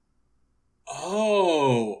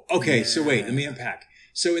 Oh, okay. Yeah. So wait, let me unpack.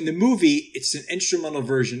 So in the movie, it's an instrumental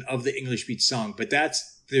version of the English Beat song, but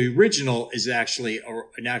the original is actually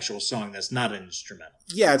an actual song that's not an instrumental.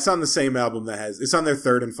 Yeah, it's on the same album it's on their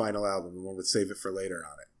third and final album, the one with Save It for Later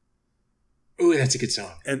on it. Ooh, that's a good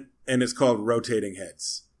song. And it's called Rotating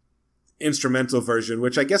Heads. Instrumental version,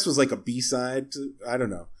 which I guess was like a B-side to, I don't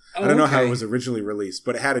know. I don't know how it was originally released,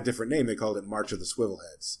 but it had a different name. They called it March of the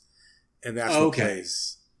Swivelheads. And that's what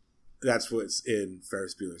plays. That's what's in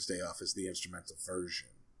Ferris Bueller's Day Off is the instrumental version.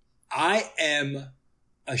 I am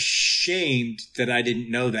ashamed that I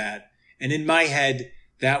didn't know that. And in my head,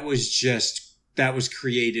 that was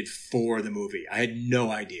created for the movie. I had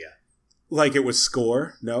no idea. Like it was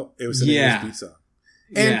score? No, it was an English Beat song.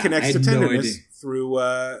 And connects to Tenderness through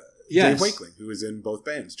Dave Wakeling, who was in both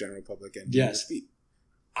bands, General Public and English Beat.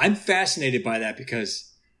 I'm fascinated by that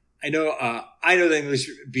because I know the English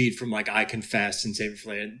Beat from like I Confess and Save It for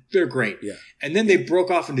Later. They're great. Yeah. And then they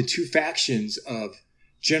broke off into two factions of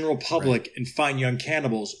General Public and Fine Young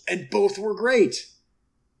Cannibals, and both were great.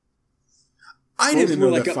 I didn't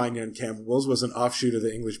know that Fine Young Cannibals was an offshoot of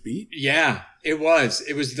the English Beat. Yeah, it was.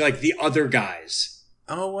 It was like the other guys.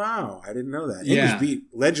 Oh, wow. I didn't know that. English Beat,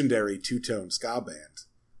 legendary two-tone ska band,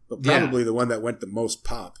 but probably the one that went the most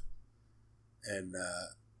pop. And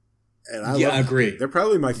I agree. They're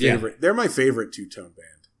probably my favorite. Yeah. They're my favorite two-tone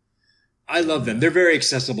band. I love them. They're very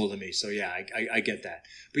accessible to me. So yeah, I get that.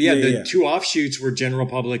 But the two offshoots were General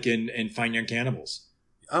Public and Fine Young Cannibals.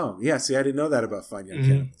 Oh yeah. See, I didn't know that about Fine Young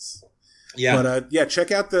Cannibals. Yeah. But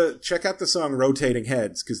check out the song Rotating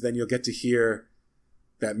Heads, because then you'll get to hear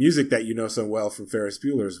that music that you know so well from Ferris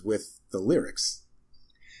Bueller's with the lyrics.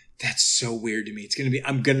 That's so weird to me.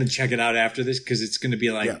 I'm going to check it out after this, because it's going to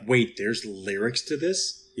be like, wait, there's lyrics to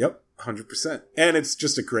this? Yep. 100%. And it's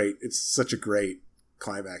such a great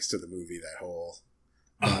climax to the movie, that whole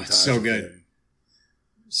it's so good. Thing.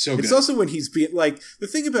 So good. It's also when he's being like, the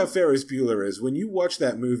thing about Ferris Bueller is when you watch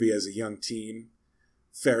that movie as a young teen,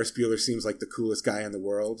 Ferris Bueller seems like the coolest guy in the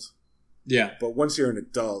world. Yeah. But once you're an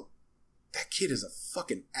adult, that kid is a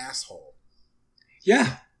fucking asshole.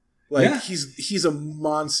 Yeah. Like he's a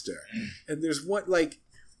monster. And there's one, like,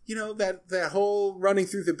 you know, that whole running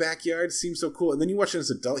through the backyard seems so cool. And then you watch it as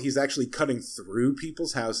an adult, he's actually cutting through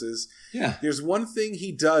people's houses. Yeah. There's one thing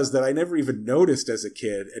he does that I never even noticed as a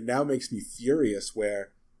kid, and now makes me furious,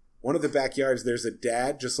 where one of the backyards, there's a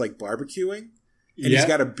dad just like barbecuing, and he's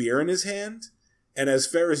got a beer in his hand. And as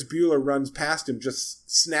Ferris Bueller runs past him,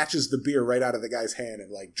 just snatches the beer right out of the guy's hand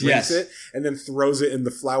and like drinks it, and then throws it in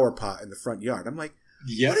the flower pot in the front yard. I'm like,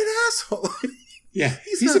 what an asshole. Yeah.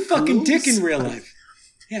 He's a fucking dick in real life.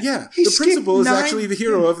 Yeah, the principal is actually the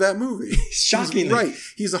hero of that movie. Shockingly. He's right.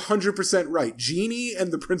 He's 100% right. Jeannie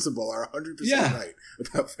and the principal are 100% right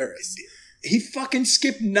about Ferris. He fucking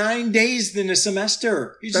skipped 9 days in a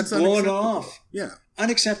semester. He's just blowing it off. Yeah.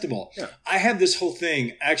 Unacceptable. Yeah. I have this whole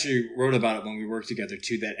thing, I actually wrote about it when we worked together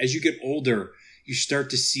too, that as you get older, you start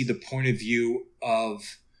to see the point of view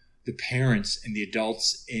of the parents and the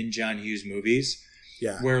adults in John Hughes movies.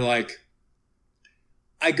 Yeah. Where like,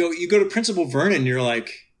 you go to Principal Vernon and you're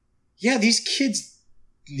like, yeah, these kids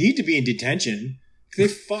need to be in detention. They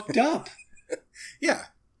fucked up. Yeah.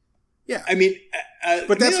 Yeah. I mean,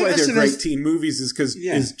 but that's why they're great teen movies, is because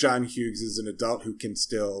John Hughes is an adult who can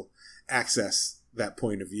still access that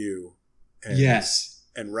point of view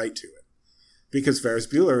and write to it. Because Ferris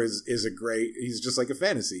Bueller is he's just like a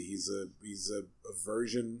fantasy. He's a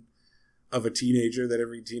version of a teenager that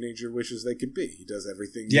every teenager wishes they could be. He does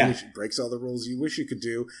everything you wish, breaks all the rules you wish you could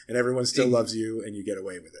do, and everyone still loves you, and you get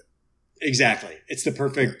away with it. Exactly. It's the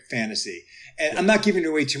perfect fantasy. And I'm not giving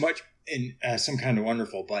away too much in Some Kind of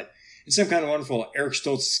Wonderful, but in Some Kind of Wonderful, Eric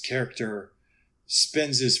Stoltz's character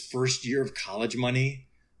spends his first year of college money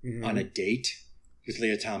on a date with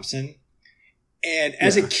Leah Thompson. And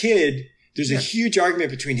as a kid, there's a huge argument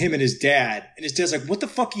between him and his dad. And his dad's like, what the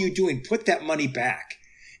fuck are you doing? Put that money back.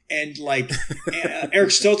 And like, Eric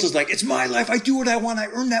Stoltz is like, it's my life. I do what I want. I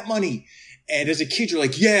earn that money. And as a kid, you're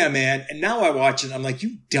like, yeah, man. And now I watch it. I'm like,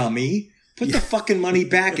 you dummy. Put the fucking money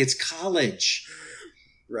back. It's college.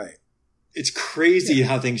 Right. It's crazy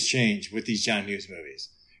how things change with these John Hughes movies.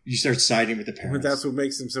 You start siding with the parents. But that's what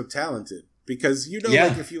makes him so talented. Because,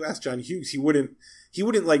 like if you ask John Hughes, he wouldn't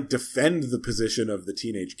like defend the position of the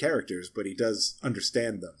teenage characters, but he does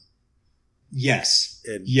understand them. Yes.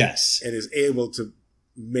 And is able to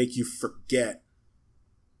make you forget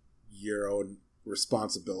your own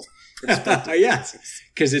responsible perspective. Yes,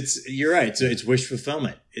 because you're right. So it's wish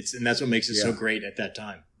fulfillment. And that's what makes it so great at that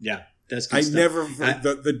time. Yeah, that's good stuff.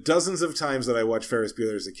 The dozens of times that I watched Ferris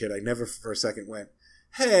Bueller as a kid, I never for a second went,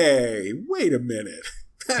 "Hey, wait a minute,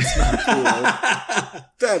 that's not cool.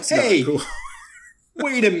 That's not cool."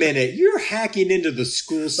 Wait a minute, you're hacking into the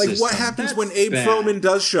school system. Like what happens when Abe Froman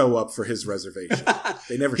does show up for his reservation?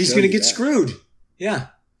 They never. He's going to get screwed. Yeah.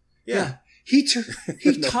 He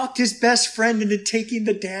talked his best friend into taking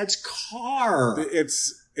the dad's car.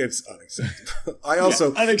 It's unacceptable. I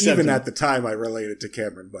also, even at the time, I related to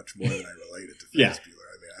Cameron much more than I related to Ferris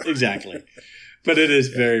Bueller. Exactly. But it is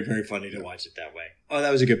very, very funny to watch it that way. Oh,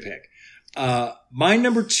 that was a good pick. My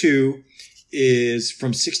number 2 is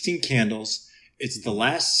from 16 Candles. It's the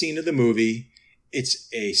last scene of the movie. It's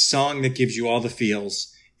a song that gives you all the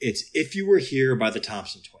feels. It's If You Were Here by the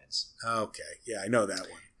Thompson Twins. Okay. Yeah, I know that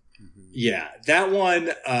one. Mm-hmm. Yeah, that one,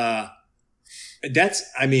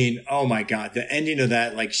 oh my God, the ending of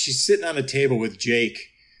that, like she's sitting on a table with Jake.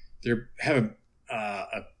 They're having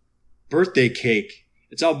a birthday cake.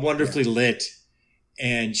 It's all wonderfully lit.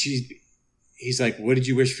 And he's like, what did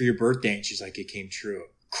you wish for your birthday? And she's like, it came true.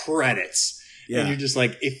 Credits. Yeah. And you're just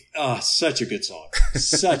like, such a good song.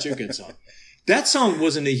 Such a good song. That song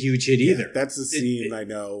wasn't a huge hit either. That's the scene I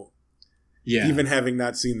know. Yeah. Even having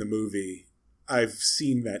not seen the movie, I've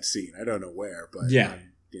seen that scene. I don't know where, but yeah.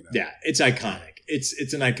 Yeah, it's iconic.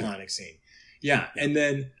 It's an iconic scene. Yeah. And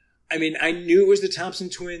then, I mean, I knew it was the Thompson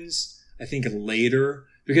Twins, I think later,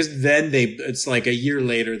 because then it's like a year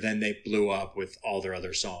later, then they blew up with all their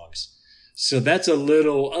other songs. So that's a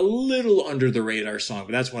little under the radar song,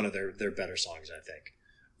 but that's one of their better songs, I think.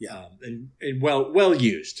 Yeah. And well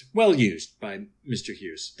used by Mr.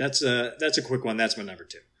 Hughes. That's a quick one. That's my number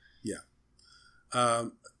 2. Yeah.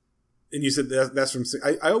 And you said that's from,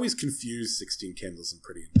 I always confuse 16 Candles and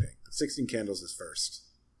Pretty in Pink, but 16 Candles is first.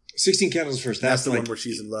 16 Candles is first. That's the one where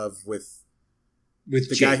she's in love with the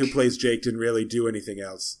Jake. Guy who plays Jake didn't really do anything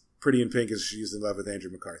else. Pretty in Pink is she's in love with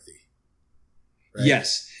Andrew McCarthy. Right?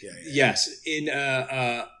 Yes. Yes. In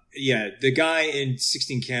the guy in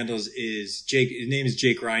 16 Candles is Jake. His name is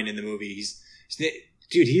Jake Ryan in the movie.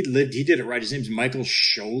 He did it right. His name's Michael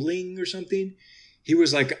Scholing or something. He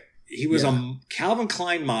was a Calvin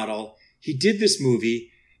Klein model. He did this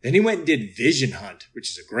movie. Then he went and did Vision Hunt,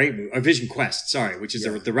 which is a great movie. Or Vision Quest, sorry, which is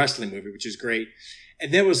the wrestling movie, which is great.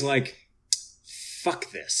 And then was like,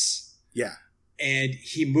 fuck this. Yeah. And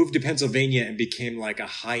he moved to Pennsylvania and became like a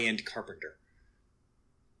high-end carpenter.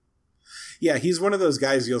 Yeah, he's one of those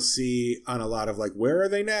guys you'll see on a lot of like, where are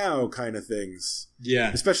they now kind of things.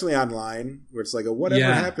 Yeah. Especially online, where it's like,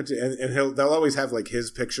 whatever happened to... And they'll always have like his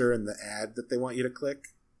picture in the ad that they want you to click.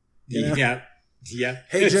 You know? Yeah. Yeah.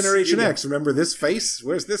 Hey, Generation X, remember this face?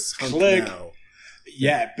 Where's this hunk click. now?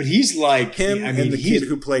 Yeah, but he's like... Him and the kid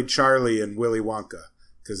who played Charlie in Willy Wonka.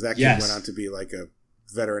 Because that kid went on to be like a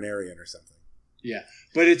veterinarian or something. Yeah.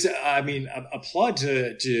 But it's, applaud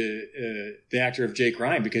to the actor of Jake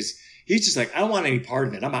Ryan, because he's just like, I don't want any part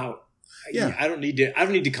of it. I'm out. Yeah. I don't need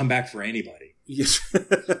to come back for anybody. Yes.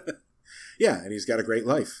 Yeah, and he's got a great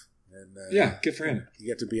life. And good for him. He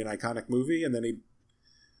got to be an iconic movie, and then he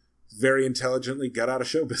very intelligently got out of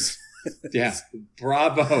show business. Yeah.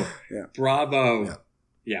 Bravo. Yeah. Bravo.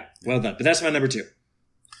 Yeah. Well done. But that's my number 2.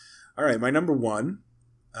 All right. My number 1.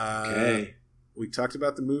 Okay. We talked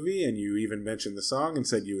about the movie, and you even mentioned the song and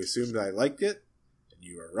said you assumed I liked it. And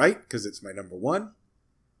you are right, because it's my number 1.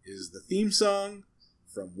 Is the theme song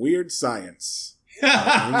from Weird Science.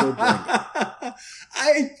 Oingo Boingo.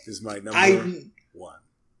 Is my number 1.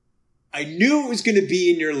 I knew it was going to be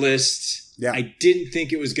in your list. Yeah. I didn't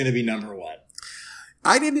think it was going to be number 1.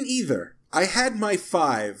 I didn't either. I had my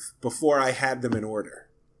 5 before I had them in order.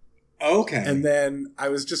 Okay. And then I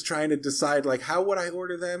was just trying to decide, like, how would I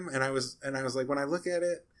order them? And I was like, when I look at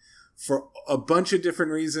it, for a bunch of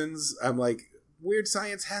different reasons, I'm like, Weird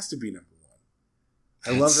Science has to be number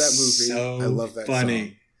 1. I love that movie. So I love that funny.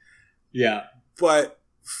 song. Yeah. But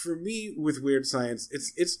for me, with Weird Science,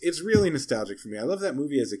 it's really nostalgic for me. I love that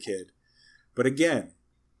movie as a kid. But again,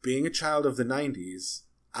 being a child of the 90s,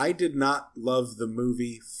 I did not love the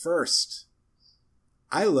movie first.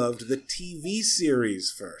 I loved the TV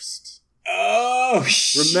series first. Oh,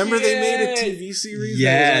 shit. Remember they made a TV series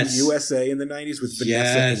that was on USA in the 90s with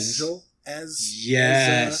Vanessa Angel as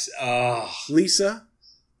Lisa?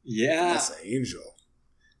 Yeah. Vanessa Angel.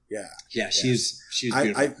 Yeah. Yeah, she was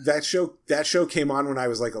beautiful. That show came on when I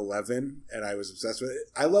was like 11, and I was obsessed with it.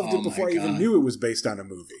 I loved it before I even knew it was based on a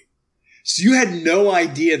movie. So you had no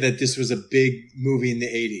idea that this was a big movie in the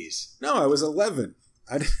 80s? No, I was 11.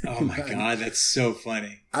 Oh my God, that's so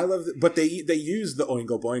funny. I love it. But they used the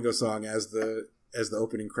Oingo Boingo song as the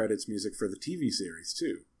opening credits music for the TV series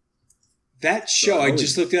too. That show, I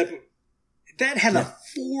just looked up, that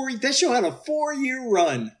show had a 4-year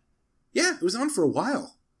run. Yeah, it was on for a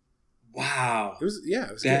while. Wow. It was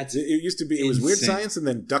good. It used to be, it was Weird Science and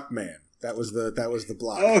then Duckman. That was the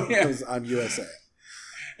block. Oh yeah. It was on USA.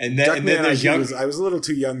 And then there's I was a little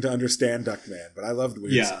too young to understand Duckman, but I loved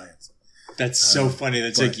Weird Science. That's so funny.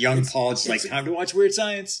 That's like young Paul. It's like, time to watch Weird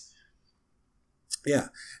Science. Yeah.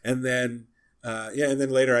 And then,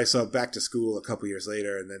 later I saw Back to School a couple years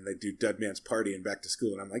later, and then they do Dead Man's Party and Back to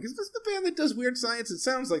School. And I'm like, is this the band that does Weird Science? It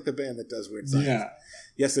sounds like the band that does Weird Science. Yeah.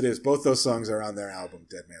 Yes, it is. Both those songs are on their album,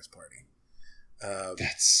 Dead Man's Party.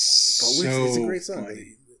 It's a great song.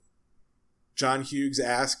 John Hughes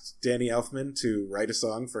asked Danny Elfman to write a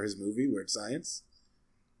song for his movie, Weird Science.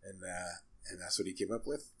 And that's what he came up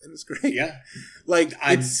with, and it's great. Yeah, like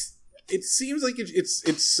it seems like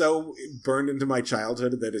it's so burned into my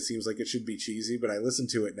childhood that it seems like it should be cheesy. But I listen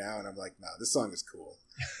to it now, and I'm like, no, this song is cool.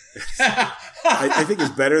 I think it's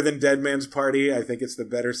better than Dead Man's Party. I think it's the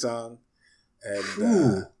better song.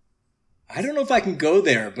 And I don't know if I can go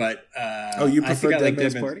there, but you prefer Dead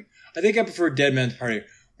Man's Party? I think I prefer Dead Man's Party.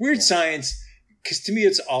 Weird Science, because to me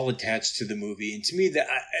it's all attached to the movie, and to me that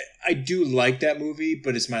I do like that movie,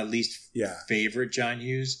 but it's my least favorite John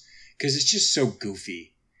Hughes because it's just so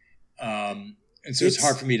goofy, and so it's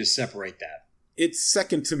hard for me to separate that. It's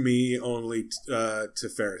second to me only to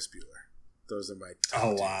Ferris Bueller. Those are my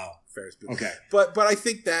top two. Wow, Ferris Bueller. Okay, but I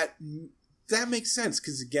think that makes sense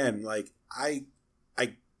because again, like I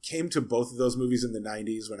came to both of those movies in the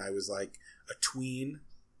 90s when I was like a tween.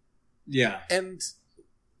 Yeah. And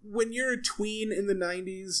when you're a tween in the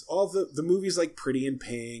 90s, all the movies like Pretty in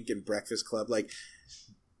Pink and Breakfast Club, like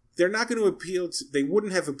they're not going to they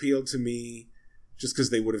wouldn't have appealed to me just because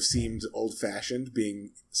they would have seemed old fashioned being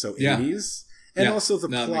so 80s. And also the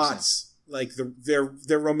plots, like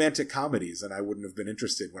they're romantic comedies and I wouldn't have been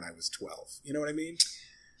interested when I was 12. You know what I mean?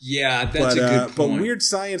 Yeah, that's a good point. But Weird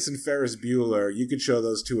Science and Ferris Bueller, you could show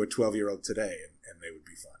those to a 12-year-old today, and they would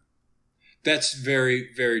be fun. That's very,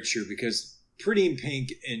 very true, because Pretty in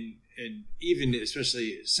Pink and even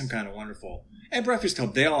especially Some Kind of Wonderful and Breakfast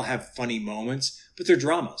Club, they all have funny moments, but they're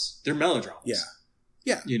dramas. They're melodramas.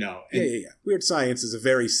 Yeah. You know? Yeah. Weird Science is a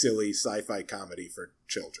very silly sci-fi comedy for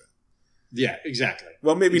children. Yeah, exactly.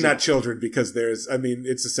 Well, maybe not children because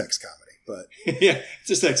it's a sex comedy, but... Yeah, it's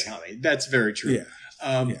a sex comedy. That's very true. Yeah.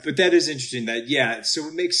 But that is interesting so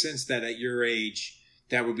it makes sense that at your age,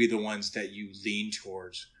 that would be the ones that you lean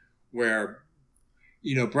towards where,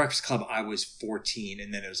 you know, Breakfast Club, I was 14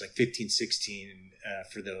 and then it was like 15, 16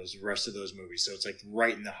 for the rest of those movies. So it's like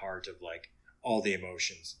right in the heart of like all the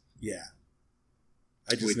emotions. Yeah.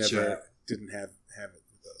 I just never didn't have it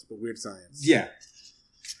with those, but Weird Science. Yeah.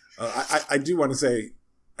 I do want to say,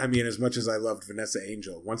 I mean, as much as I loved Vanessa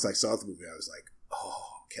Angel, once I saw the movie, I was like, oh,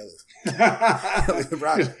 Kelly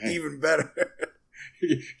LeBrock, even better.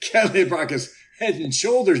 Kelly LeBrock is head and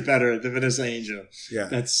shoulders better than Vanessa Angel. Yeah.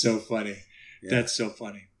 That's so funny. Yeah. That's so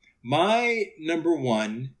funny. My number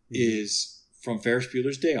one is from Ferris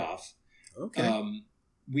Bueller's Day Off. Okay.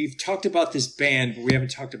 We've talked about this band, but we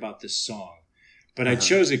haven't talked about this song. But I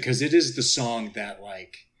chose it because it is the song that,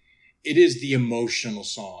 like, it is the emotional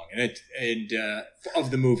song and of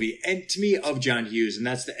the movie, and to me, of John Hughes, and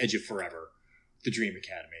that's The Edge of Forever. The Dream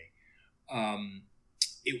Academy.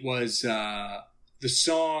 It was the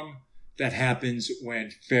song that happens when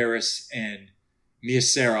Ferris and Mia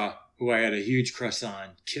Sara, who I had a huge crush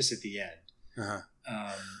on, kiss at the end.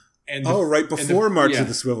 Right before March of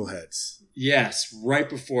the Swivelheads. Yes, right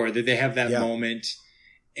before. They have that moment.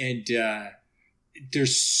 And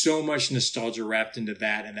there's so much nostalgia wrapped into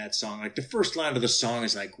that and that song. Like the first line of the song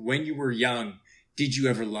is like, when you were young, did you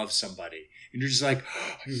ever love somebody? And you're just like,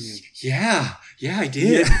 yeah, I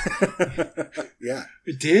did. Yeah.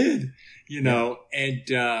 I did. You know, and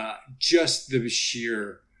just the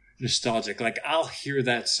sheer nostalgic. Like, I'll hear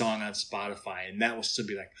that song on Spotify, and that will still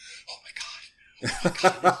be like, oh, my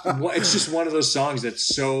God. It's just one of those songs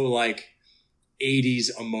that's so, like, 80s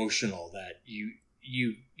emotional that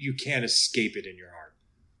you can't escape it in your heart.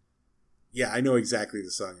 Yeah, I know exactly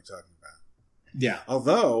the song you're talking about. Yeah.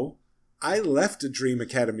 Although... I left a Dream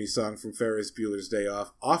Academy song from Ferris Bueller's Day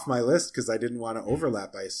Off my list because I didn't want to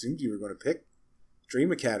overlap. I assumed you were going to pick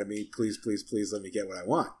Dream Academy. Please, please, please let me get what I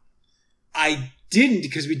want. I didn't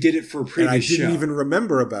because we did it for a previous show. And I didn't even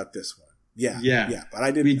remember about this one. Yeah. But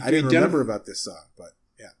I didn't remember about this song. But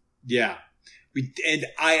yeah. And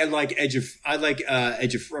I like Edge of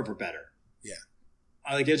Forever better. Yeah.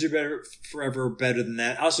 I like Edge of Forever better than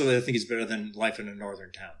that. Also, I think it's better than Life in a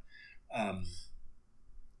Northern Town.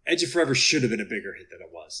 Edge of Forever should have been a bigger hit than it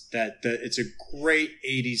was. That it's a great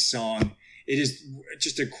 80s song. It is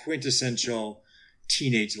just a quintessential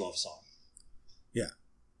teenage love song. Yeah.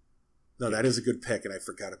 No, that is a good pick, and I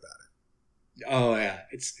forgot about it. Oh, yeah.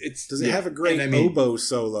 It's Does it have a great oboe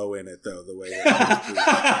solo in it, though, the way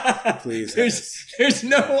it please. There's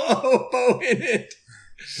no oboe in it.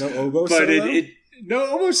 No oboe solo? No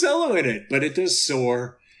oboe solo in it, but it does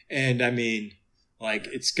soar. And, I mean... Like,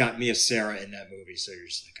 it's got Mia Sara in that movie, so you're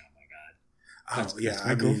just like, oh, my God. That's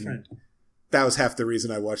my girlfriend. That was half the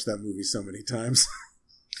reason I watched that movie so many times.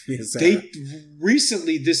 They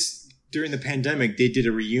recently, during the pandemic, they did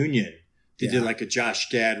a reunion. They did like a Josh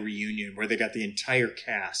Gad reunion where they got the entire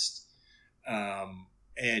cast.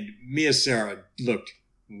 And Mia Sara looked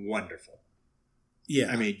wonderful.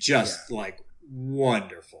 Yeah. I mean, like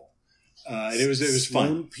wonderful. It was fun.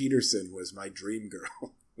 Sloane Peterson was my dream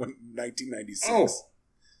girl. 1996. Oh,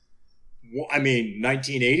 well, I mean,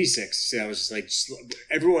 1986. I was just like,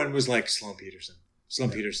 everyone was like Sloane Peterson.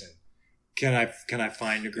 Peterson. Can I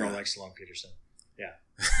find a girl like Sloane Peterson? Yeah,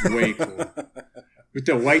 way cool. With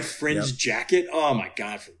the white fringe jacket. Oh my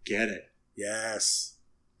God, forget it. Yes.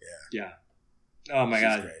 Yeah. Oh my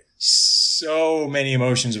God. Great. So many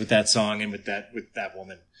emotions with that song and with that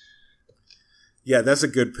woman. Yeah, that's a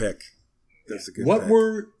good pick. That's a good What pick.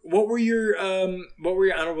 What were your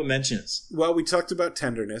honorable mentions? Well, we talked about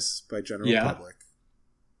Tenderness by General Public.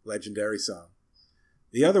 Legendary song.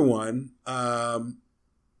 The other one,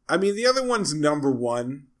 the other one's number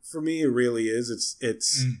one for me. It really is.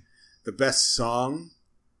 It's the best song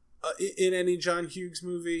in any John Hughes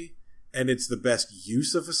movie, and it's the best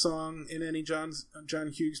use of a song in any John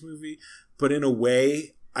Hughes movie. But in a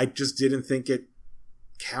way, I just didn't think it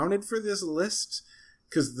counted for this list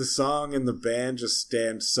because the song and the band just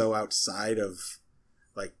stand so outside of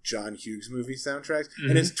like John Hughes movie soundtracks,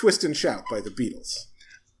 and it's "Twist and Shout" by the Beatles.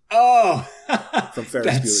 Oh, from Ferris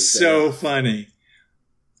Bueller's that's so funny.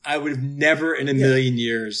 I would have never in a million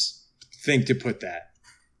years think to put that.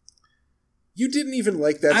 You didn't even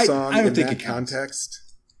like that song in that context?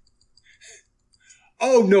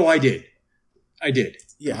 Oh, no, I did.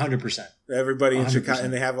 Yeah. 100%. Everybody in Chicago,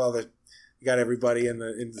 and they have you got everybody in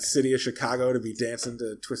the city of Chicago to be dancing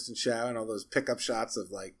to Twist and Shout and all those pickup shots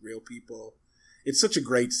of like real people. It's such a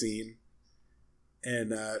great scene.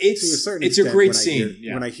 And it's to a certain extent, a great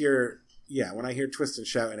scene. When I hear Twist and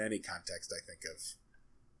Shout in any context, I think of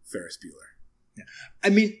Ferris Bueller. Yeah. I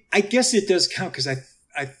mean, I guess it does count because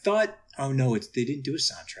I thought, oh no, they didn't do a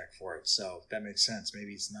soundtrack for it, so that makes sense.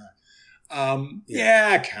 Maybe it's not.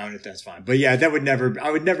 Count it. That's fine. But yeah, I would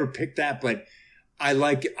never pick that. But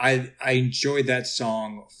I enjoyed that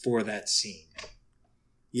song for that scene.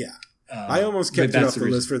 Yeah, I almost kept it off the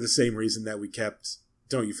list for the same reason that we kept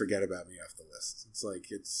 "Don't You Forget About Me" off the list. It's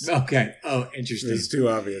like it's okay. Oh, interesting. It's too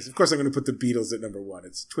obvious. Of course, I'm going to put the Beatles at number one.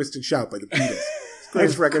 It's "Twist and Shout" by the Beatles.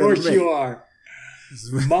 Greatest record ever made. Of course, you are.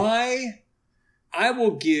 I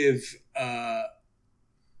will give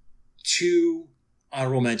two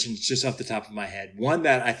honorable mentions just off the top of my head. One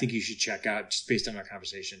that I think you should check out just based on our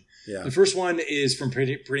conversation. Yeah. The first one is from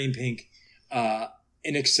Pretty in Pink,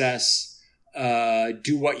 In Excess,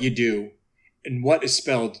 Do What You Do. And what is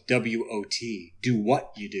spelled W-O-T. Do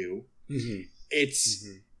What You Do. Mm-hmm. It's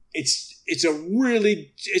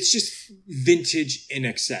just vintage In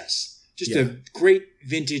Excess. Just a great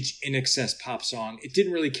vintage In Excess pop song. It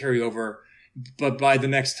didn't really carry over, but by the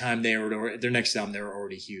next time their next album, they were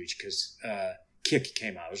already huge because Kick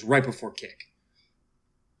came out. It was right before Kick.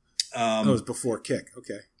 It was before Kick.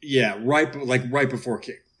 Okay. Yeah, right before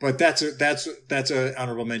Kick. But that's a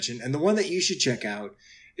honorable mention. And the one that you should check out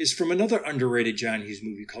is from another underrated John Hughes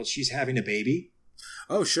movie called She's Having a Baby.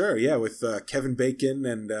 Oh, sure. Yeah, with Kevin Bacon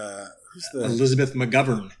and who's the... Elizabeth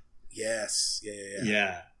McGovern. Yes.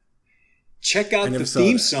 Yeah. Check out the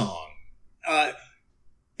theme song.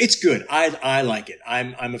 It's good. I like it.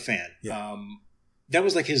 I'm a fan. Yeah. That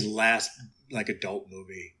was like his last like adult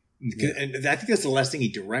movie. Yeah. And I think that's the last thing he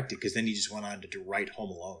directed because then he just went on to write Home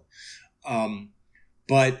Alone.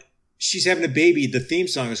 But She's Having a Baby, the theme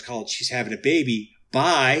song is called She's Having a Baby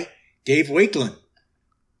by Dave Wakeling.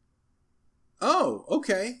 Oh,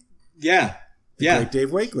 okay. Yeah. Great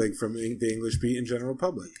Dave Wakeling from the English Beat and General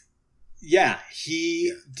Public. Yeah,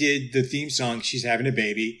 he did the theme song She's Having a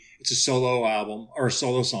Baby. It's a solo album or a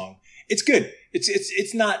solo song. It's good.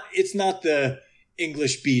 It's not the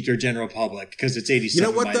English Beat or General Public because it's 87.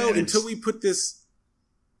 You know what though? Until we put this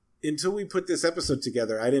episode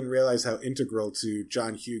together, I didn't realize how integral to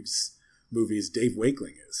John Hughes movies Dave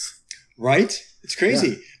Wakeling is. Right? It's crazy.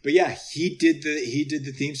 Yeah. But yeah, he did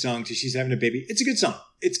the theme song to She's Having a Baby. It's a good song.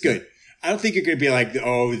 It's good. I don't think you're going to be like,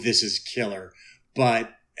 oh, this is killer.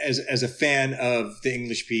 But as a fan of the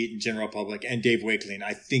English Beat and General Public and Dave Wakeling,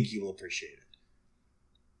 I think you will appreciate it.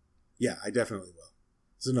 Yeah, I definitely will.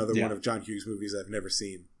 It's another one of John Hughes movies I've never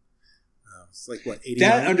seen. It's like what,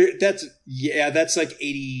 89? That's like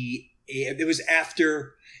 88. It was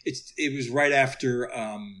after. It was right after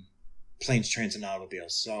Planes, Trains, and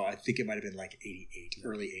Automobiles. So I think it might have been like 88,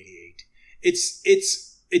 early 88.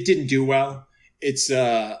 It didn't do well. It's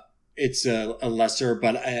a lesser,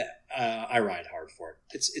 but I ride hard for it.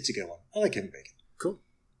 It's a good one. I like Kevin Bacon. Cool.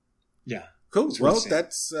 Yeah. Cool. Well,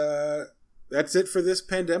 that's it for this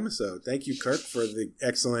Pandemisode. Thank you, Kirk, for the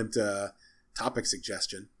excellent topic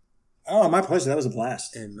suggestion. Oh, my pleasure. That was a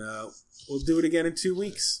blast. And we'll do it again in 2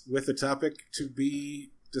 weeks with a topic to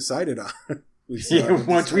be decided on.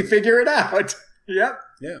 Once we figure it out. Yep.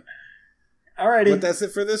 Yeah. All righty. But that's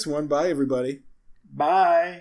it for this one. Bye, everybody. Bye.